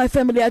back, my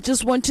family, I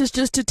just want us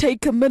just to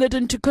take a minute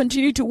and to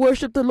continue to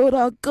worship the Lord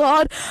our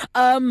God.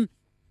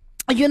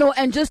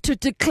 And just to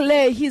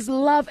declare his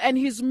love and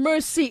his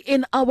mercy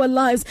in our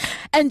lives,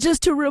 and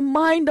just to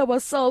remind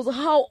ourselves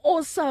how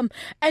awesome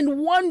and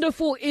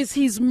wonderful is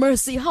his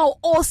mercy, how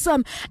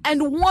awesome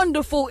and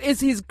wonderful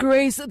is his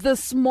grace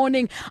this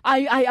morning.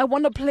 I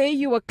want to play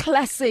you a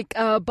classic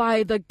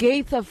by the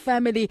Gaither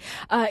family.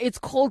 It's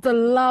called The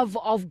Love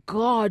of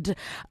God.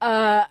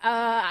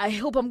 I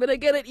hope I'm going to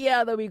get it.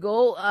 Yeah, there we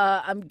go.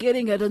 I'm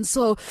getting it. And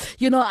so,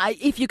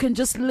 if you can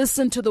just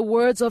listen to the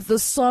words of the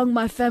song,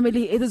 my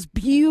family, it is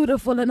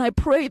beautiful. And I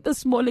pray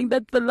this morning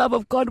that the love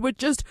of God would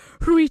just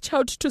reach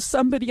out to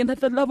somebody, and that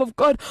the love of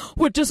God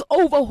would just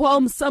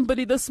overwhelm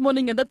somebody this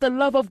morning, and that the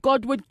love of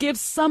God would give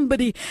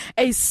somebody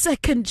a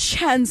second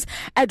chance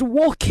at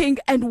walking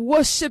and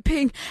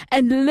worshiping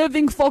and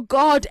living for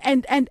God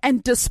and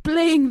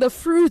displaying the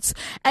fruits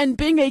and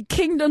being a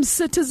kingdom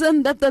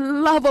citizen, that the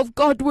love of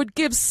God would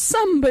give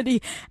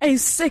somebody a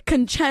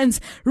second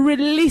chance.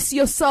 Release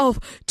yourself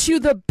to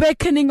the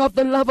beckoning of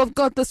the love of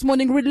God this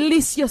morning.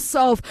 Release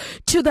yourself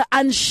to the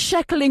unshackling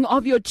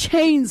of your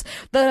chains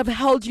that have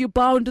held you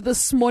bound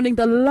this morning.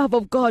 The love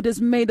of God is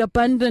made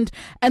abundant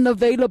and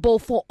available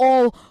for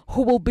all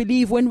who will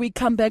believe. When we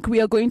come back,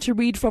 we are going to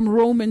read from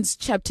Romans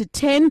chapter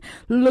 10,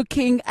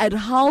 looking at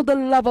how the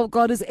love of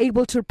God is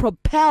able to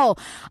propel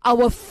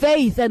our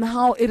faith and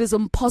how it is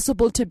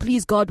impossible to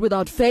please God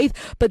without faith.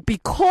 But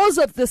because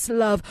of this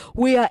love,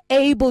 we are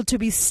able to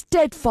be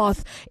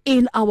steadfast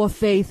in our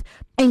faith.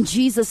 In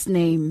Jesus'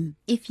 name.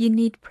 If you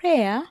need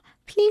prayer,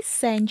 please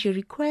send your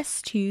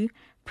request to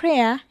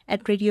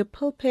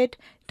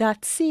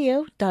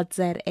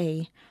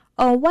prayer@radiopulpit.co.za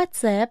or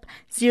WhatsApp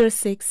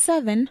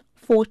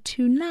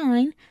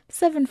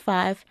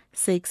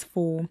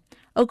 067-429-7564,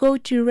 or go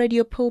to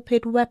Radio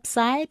Pulpit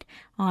website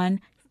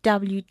on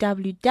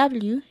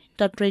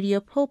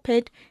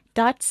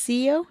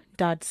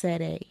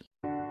www.radiopulpit.co.za.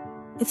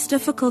 It's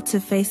difficult to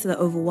face the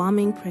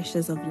overwhelming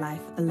pressures of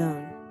life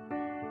alone.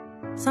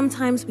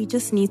 Sometimes we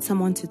just need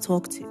someone to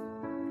talk to,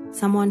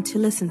 someone to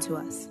listen to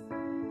us.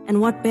 And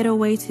what better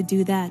way to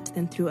do that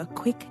than through a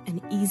quick and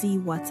easy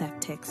WhatsApp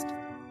text?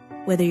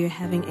 Whether you're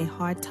having a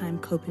hard time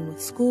coping with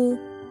school,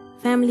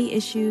 family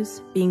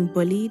issues, being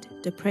bullied,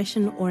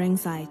 depression, or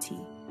anxiety,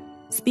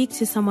 Speak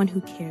to someone who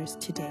cares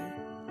today.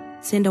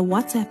 Send a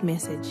WhatsApp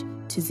message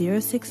to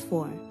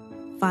 064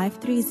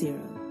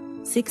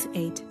 530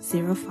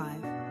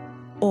 6805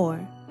 or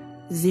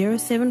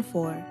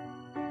 074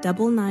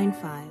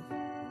 995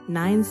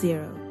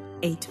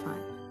 9085.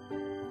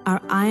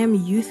 Our I Am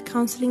Youth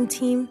Counseling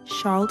team,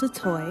 Charles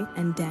DeToy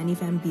and Danny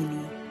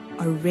Vambili,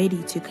 are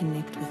ready to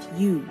connect with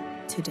you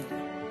today.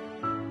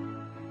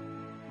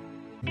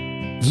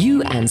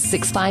 You and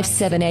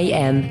 657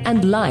 AM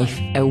and Life,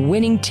 a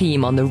winning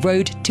team on the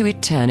road to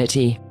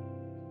eternity.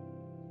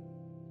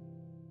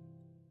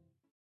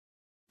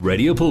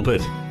 Radio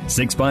Pulpit,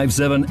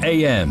 657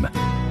 AM.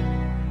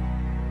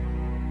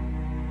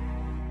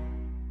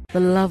 The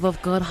love of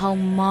God, how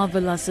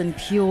marvelous and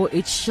pure,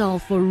 it shall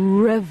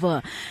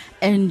forever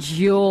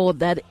endure.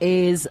 That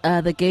is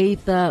the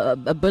Gaither,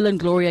 Bill and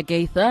Gloria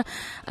Gaither,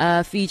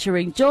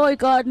 featuring Joy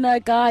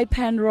Gardner, Guy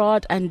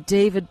Penrod, and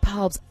David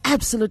Palps.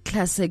 Absolute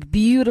classic.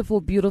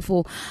 Beautiful,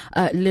 beautiful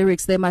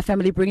lyrics there. My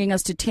family, bringing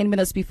us to 10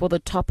 minutes before the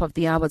top of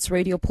the hour. It's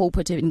Radio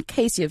Pulpit, in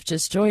case you've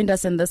just joined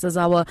us, and this is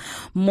our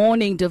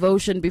morning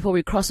devotion before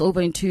we cross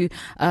over into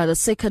the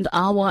second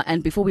hour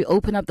and before we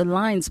open up the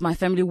lines, my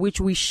family,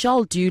 which we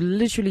shall do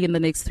literally in the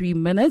next 3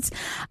 minutes.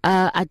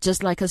 I'd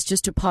just like us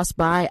just to pass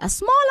by a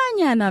small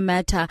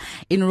matter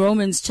in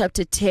Romans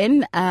chapter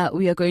 10.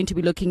 We are going to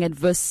be looking at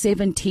verse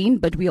 17,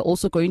 but we are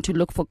also going to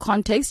look for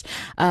context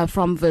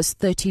from verse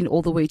 13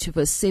 all the way to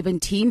verse 17.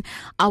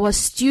 Our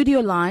studio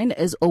line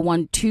is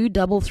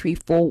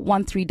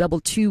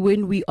 012341322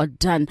 when we are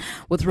done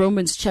with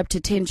Romans chapter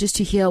 10, just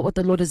to hear what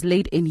the Lord has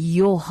laid in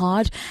your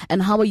heart.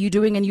 And how are you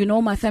doing? And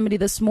my family,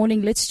 this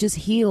morning, let's just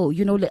heal.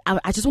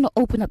 I just want to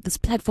open up this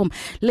platform.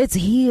 Let's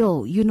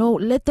heal.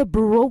 Let the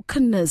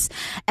brokenness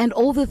and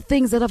all the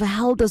things that have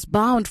held us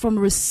bound from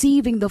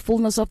receiving the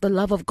fullness of the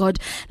love of God,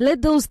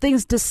 let those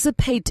things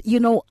dissipate,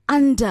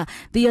 under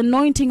the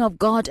anointing of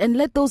God, and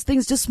let those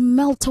things just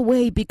melt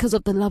away because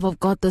of the love of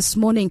God. This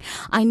morning,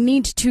 I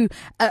need to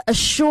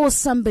assure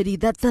somebody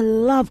that the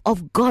love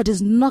of God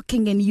is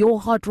knocking in your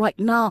heart right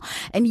now.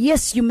 And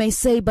yes, you may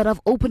say, but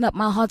I've opened up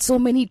my heart so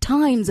many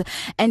times,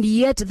 and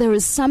yet there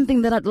is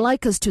something that I'd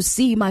like us to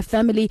see, my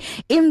family,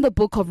 in the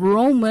book of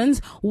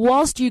Romans,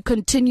 whilst you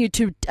continue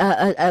to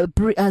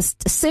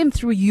send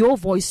through your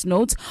voice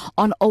notes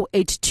on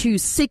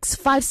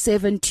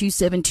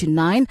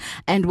 0826572729,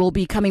 and we'll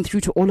be coming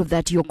through to all of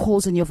that, your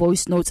calls and your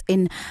voice notes,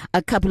 in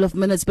a couple of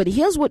minutes. But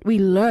here's what we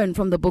learn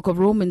from the book of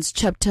Romans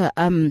chapter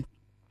 10.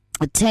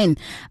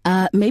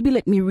 Maybe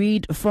let me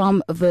read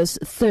from verse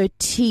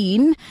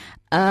 13.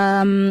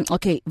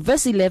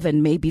 Verse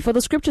 11 maybe. For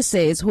the scripture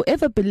says,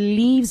 whoever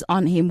believes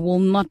on him will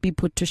not be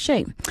put to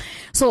shame.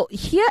 So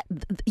here,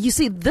 you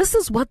see, this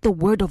is what the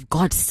word of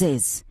God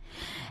says.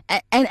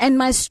 And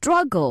my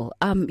struggle,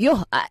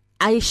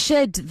 I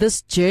shared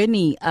this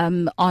journey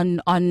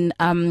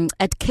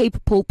at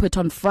Cape Pulpit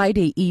on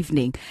Friday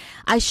evening.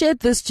 I shared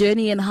this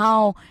journey and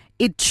how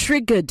it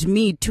triggered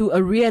me to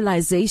a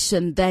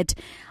realization that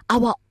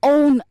our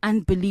own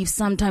unbelief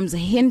sometimes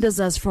hinders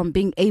us from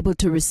being able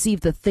to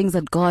receive the things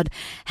that God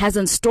has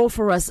in store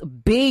for us,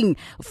 being,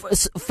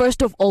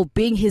 first of all,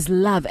 being His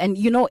love. And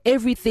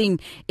everything,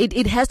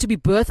 it has to be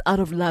birthed out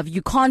of love.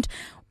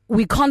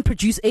 We can't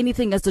produce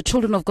anything as the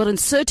children of God, and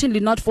certainly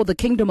not for the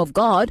kingdom of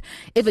God,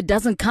 if it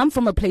doesn't come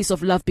from a place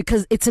of love,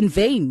 because it's in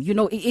vain.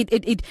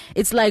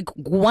 It's like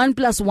 1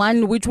 +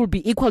 1, which will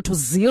be equal to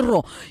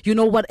 0.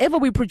 Whatever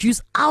we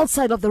produce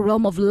outside of the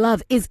realm of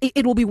love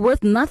it will be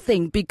worth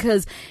nothing,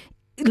 because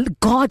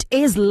God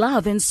is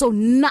love. And so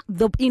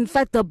in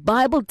fact, the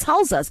Bible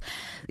tells us,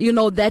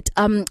 that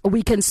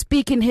we can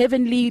speak in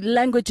heavenly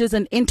languages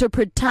and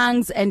interpret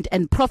tongues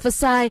and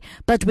prophesy,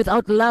 but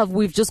without love,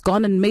 we've just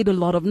gone and made a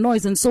lot of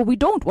noise. And so we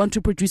don't want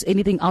to produce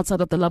anything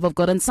outside of the love of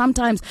God. And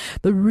sometimes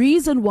the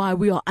reason why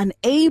we are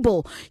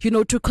unable,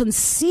 to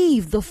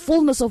conceive the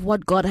fullness of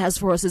what God has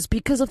for us is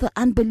because of the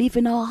unbelief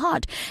in our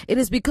heart. It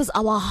is because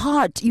our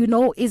heart,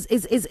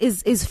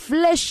 is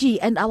fleshy,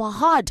 and our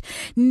heart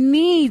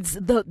needs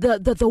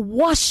the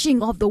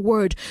washing of the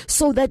word,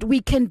 so that we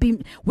can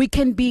be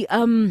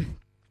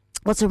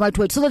what's the right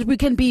word? So that we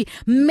can be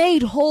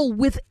made whole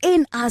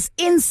within us,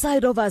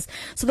 inside of us,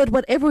 so that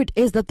whatever it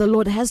is that the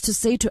Lord has to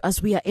say to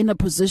us, we are in a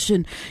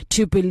position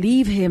to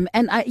believe Him.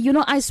 And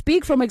I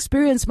speak from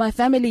experience, my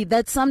family,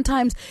 that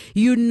sometimes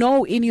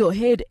in your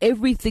head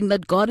everything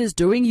that God is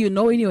doing,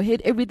 in your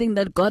head everything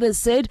that God has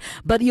said,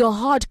 but your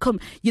heart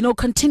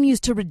continues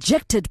to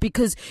reject it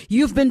because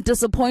you've been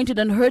disappointed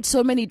and hurt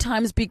so many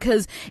times,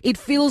 because it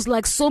feels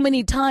like so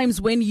many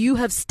times when you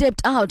have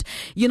stepped out,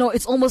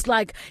 it's almost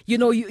like,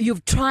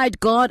 you've tried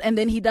God and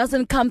then He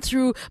doesn't come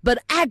through.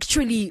 But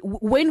actually,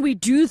 when we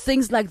do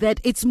things like that,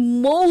 it's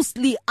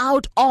mostly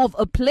out of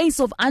a place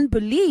of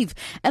unbelief.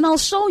 And I'll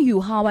show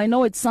you how. I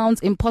know it sounds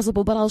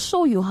impossible, but I'll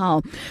show you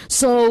how.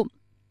 So,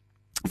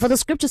 for the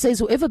scripture says,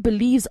 whoever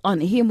believes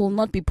on Him will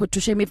not be put to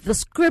shame. If the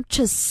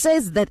scripture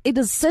says that it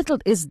is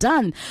settled, it's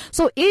done.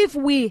 So if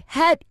we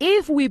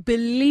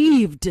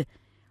believed,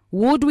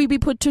 Would we be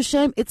put to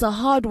shame? It's a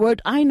hard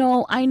word. I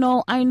know. It's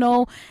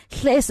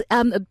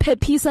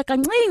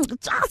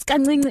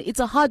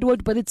a hard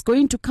word, but it's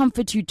going to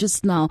comfort you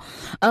just now.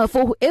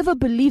 For whoever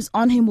believes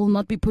on him will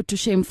not be put to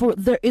shame. For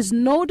there is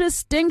no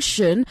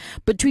distinction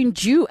between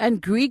Jew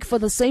and Greek, for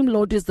the same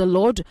Lord is the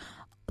Lord.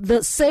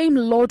 The same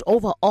Lord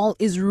over all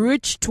is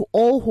rich to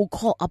all who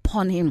call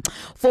upon him.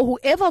 For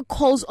whoever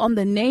calls on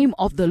the name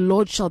of the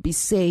Lord shall be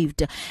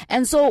saved.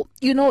 And so,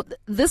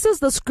 this is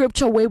the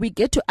scripture where we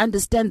get to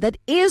understand that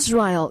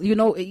Israel,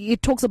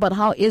 it talks about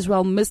how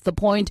Israel missed the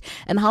point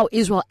and how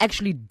Israel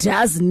actually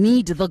does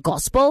need the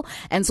gospel.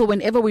 And so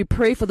whenever we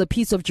pray for the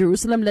peace of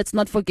Jerusalem, let's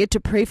not forget to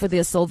pray for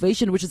their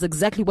salvation, which is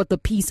exactly what the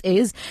peace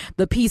is.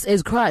 The peace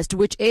is Christ,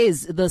 which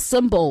is the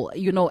symbol,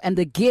 and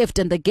the gift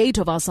and the gate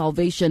of our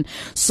salvation.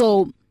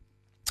 So,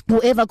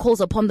 whoever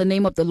calls upon the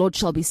name of the Lord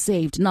shall be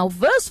saved. Now,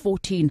 verse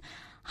 14,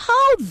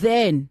 how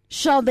then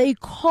shall they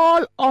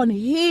call on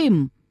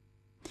him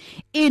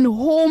in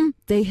whom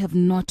they have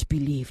not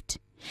believed?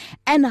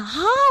 And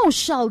how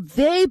shall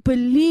they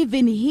believe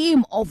in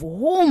him of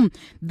whom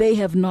they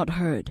have not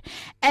heard?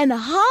 And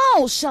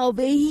how shall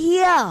they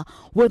hear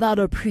without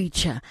a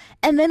preacher?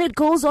 And then it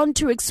goes on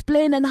to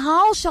explain, and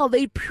how shall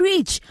they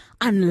preach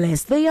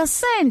unless they are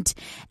sent?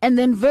 And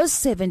then verse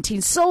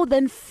 17, so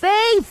then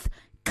faith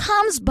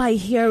comes by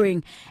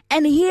hearing,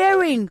 and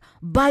hearing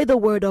by the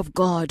word of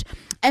God.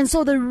 And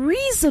so the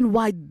reason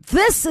why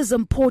this is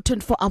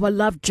important for our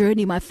love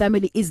journey, my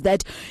family, is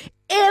that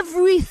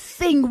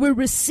everything we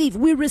receive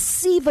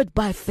it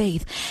by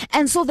faith.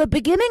 And so the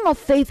beginning of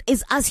faith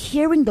is us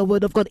hearing the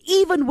word of God.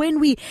 Even when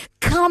we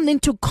come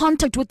into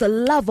contact with the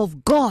love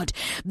of God,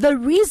 the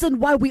reason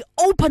why we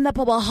open up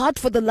our heart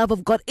for the love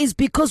of God is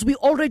because we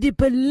already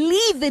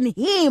believe in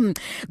him.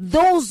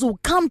 Those who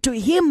come to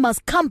him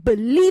must come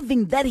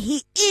believing that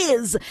he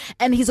is,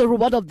 and he's a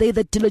reward of they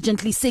that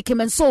diligently seek him.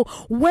 And so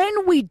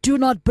when we do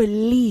not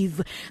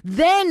believe,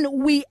 then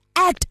we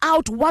act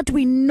out what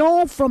we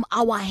know from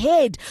our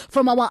head,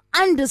 from our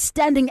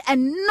understanding,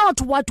 and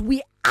not what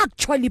we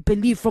actually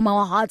believe from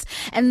our hearts.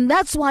 And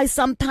that's why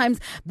sometimes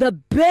the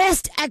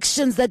best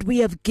actions that we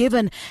have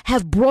given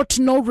have brought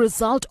no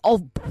result, or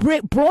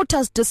brought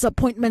us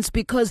disappointments,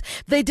 because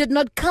they did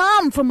not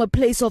come from a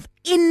place of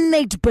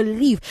innate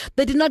belief.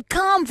 They did not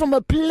come from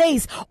a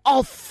place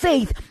of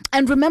faith.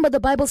 And remember, the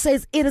Bible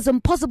says it is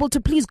impossible to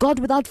please God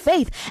without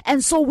faith.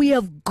 And so we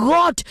have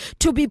got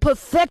to be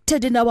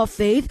perfected in our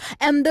faith,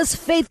 and this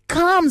faith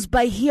comes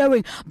by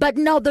hearing. But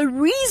now the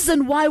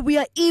reason why we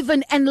are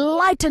even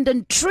enlightened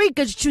and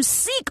triggered to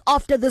seek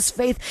after this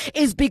faith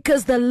is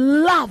because the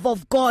love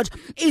of God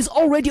is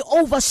already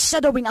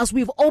overshadowing us.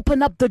 We've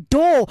opened up the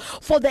door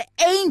for the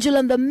angel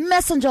and the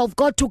messenger of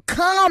God to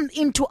come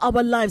into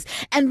our lives.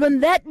 And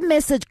when that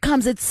message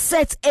comes, it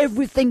sets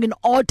everything in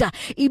order.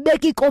 And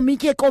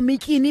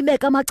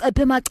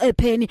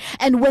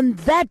when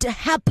that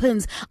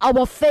happens,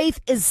 our faith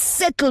is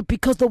settled,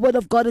 because the word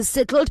of God is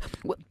settled.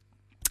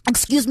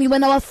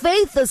 When our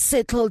faith is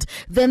settled,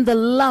 then the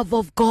love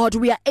of God,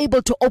 we are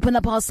able to open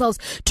up ourselves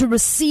to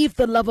receive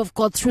the love of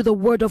God through the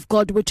word of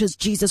God, which is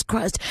Jesus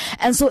Christ.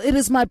 And so it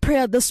is my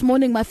prayer this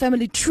morning, my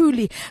family,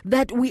 truly,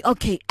 that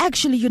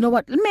you know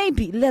what,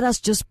 maybe let us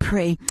just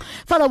pray.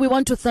 Father, we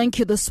want to thank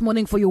you this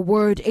morning for your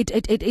word.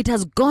 It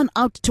has gone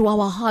out to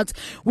our hearts.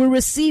 We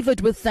receive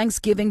it with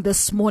thanksgiving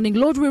this morning.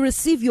 Lord, we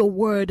receive your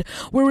word.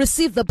 We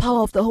receive the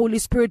power of the Holy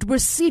Spirit. We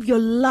receive your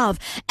love,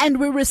 and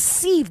we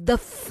receive the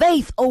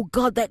faith, oh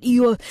God, that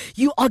you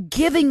are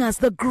giving us,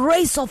 the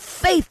grace of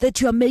faith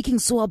that you are making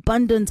so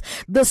abundant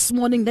this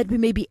morning, that we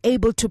may be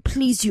able to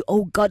please you,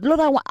 oh God. Lord,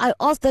 I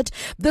ask that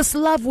this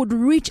love would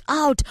reach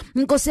out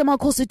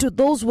to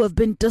those who have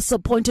been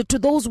disappointed, to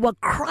those who are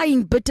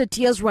crying bitter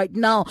tears right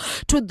now,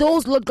 to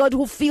those, Lord God,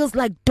 who feels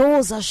like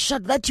doors are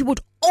shut, that you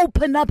would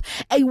open up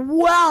a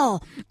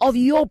well of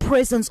your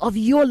presence, of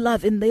your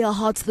love in their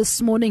hearts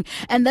this morning,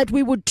 and that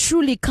we would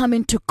truly come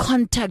into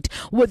contact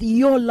with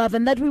your love,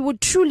 and that we would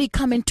truly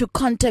come into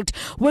contact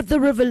with the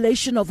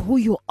revelation of who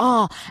you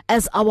are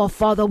as our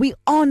Father. We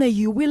honor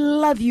you, we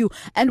love you,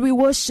 and we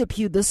worship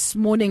you this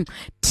morning.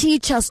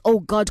 Teach us, oh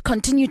God,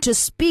 continue to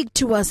speak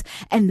to us,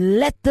 and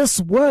let this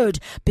word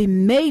be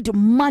made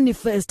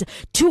manifest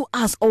to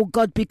us, oh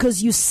God,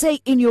 because you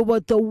say in your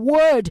word, the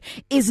word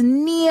is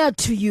near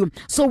to you.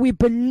 So we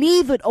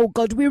believe it, oh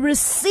God, we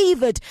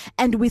receive it,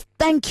 and we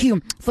thank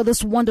you for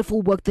this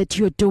wonderful work that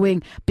you're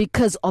doing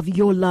because of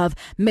your love.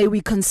 May we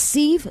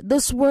conceive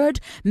this word,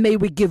 may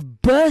we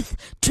give birth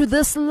to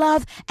this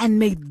love, and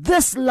may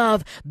this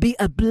love be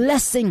a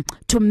blessing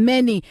to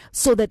many,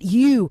 so that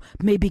you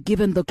may be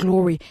given the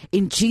glory.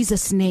 In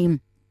Jesus' name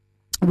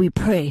we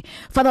pray.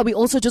 Father, we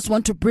also just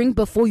want to bring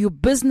before you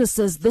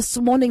businesses this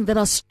morning that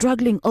are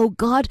struggling, oh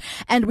God,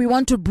 and we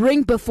want to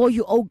bring before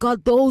you, oh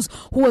God, those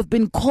who have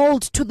been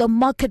called to the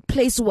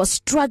marketplace who are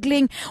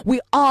struggling. We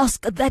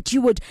ask that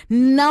you would,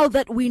 now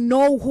that we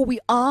know who we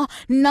are,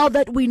 now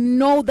that we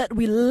know that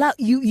we love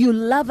you, you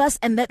love us,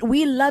 and that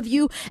we love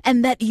you,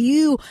 and that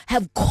you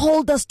have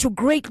called us to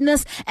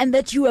greatness, and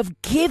that you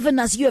have given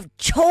us, you have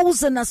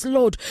chosen us,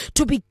 Lord,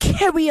 to be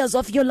carriers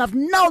of your love.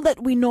 Now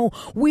that we know,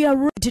 we are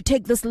ready to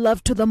take this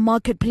love to the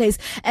marketplace.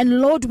 And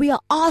Lord, we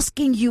are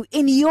asking you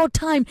in your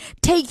time,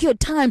 take your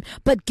time,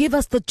 but give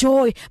us the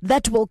joy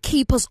that will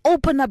keep us.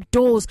 Open up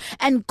doors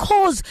and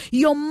cause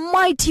your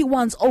mighty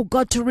ones, oh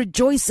God, to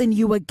rejoice in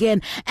you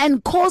again,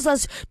 and cause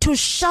us to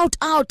shout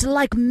out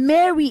like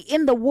Mary,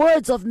 in the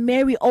words of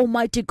Mary,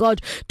 Almighty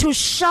God, to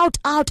shout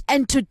out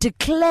and to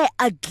declare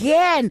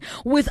again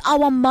with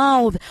our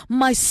mouth,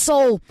 my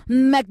soul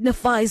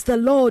magnifies the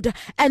Lord,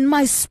 and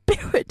my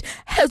spirit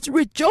has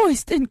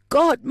rejoiced in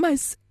God, my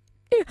Savior.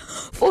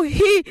 For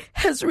he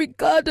has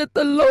regarded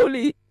the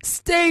lowly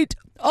state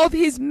of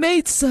his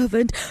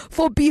maidservant.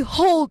 For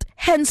behold,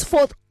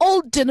 henceforth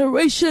all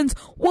generations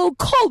will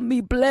call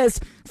me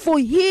blessed. For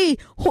he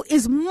who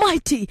is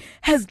mighty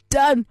has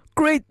done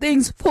great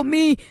things for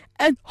me,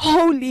 and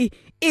holy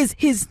is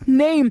his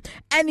name,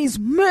 and his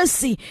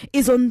mercy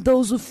is on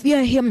those who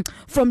fear him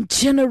from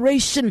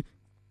generation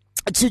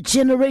to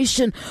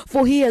generation.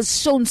 For he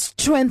has shown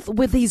strength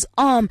with his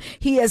arm.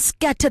 He has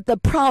scattered the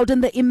proud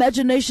in the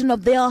imagination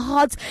of their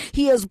hearts.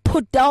 He has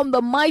put down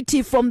the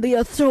mighty from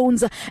their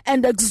thrones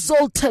and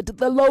exalted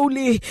the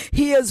lowly.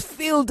 He has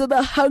filled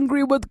the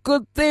hungry with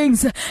good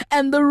things,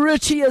 and the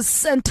rich he has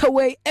sent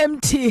away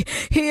empty.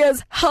 He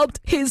has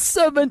helped his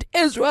servant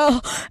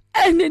Israel,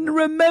 and in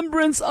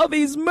remembrance of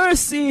his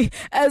mercy,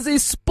 as he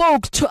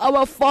spoke to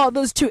our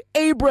fathers, to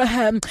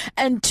Abraham,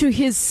 and to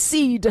his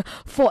seed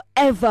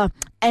forever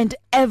and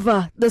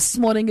ever. This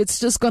morning, it's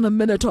just gone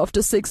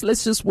 6:01.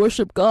 Let's just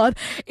worship God.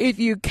 If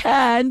you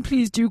can,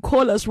 please do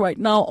call us right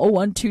now,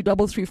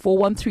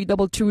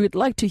 012-334-1322. We'd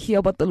like to hear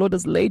what the Lord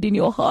has laid in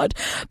your heart,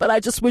 but I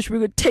just wish we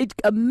would take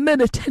a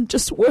minute and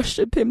just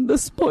worship him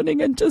this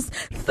morning and just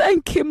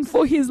thank him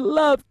for his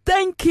love,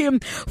 thank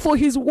him for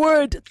his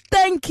word,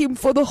 thank him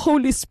for the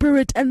Holy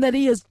Spirit, and that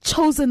he has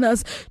chosen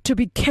us to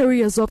be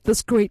carriers of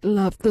this great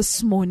love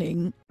this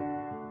morning.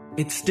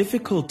 It's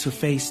difficult to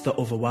face the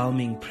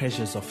overwhelming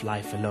pressures of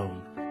life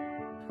alone.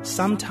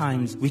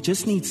 Sometimes we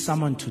just need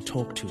someone to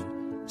talk to,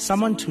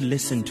 someone to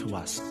listen to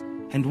us.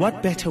 And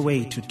what better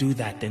way to do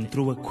that than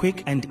through a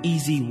quick and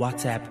easy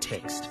WhatsApp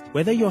text?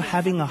 Whether you're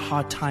having a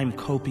hard time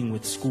coping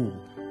with school,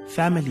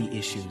 family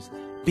issues,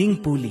 being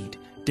bullied,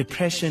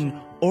 depression,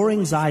 or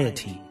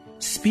anxiety,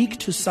 speak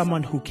to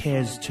someone who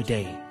cares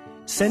today.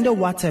 Send a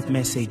WhatsApp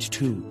message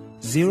to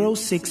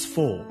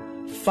 064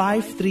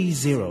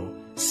 530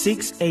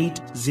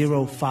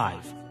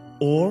 6805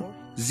 or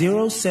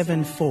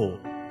 074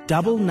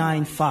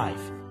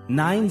 995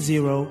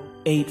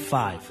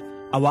 9085.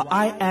 Our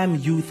I Am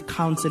Youth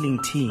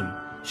Counseling team,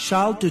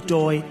 Charles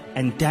Dudoy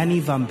and Danny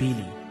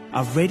Vambili,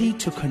 are ready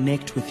to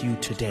connect with you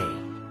today.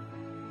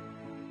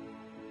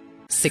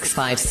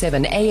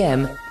 657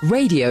 AM,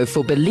 radio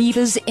for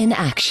believers in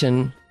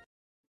action.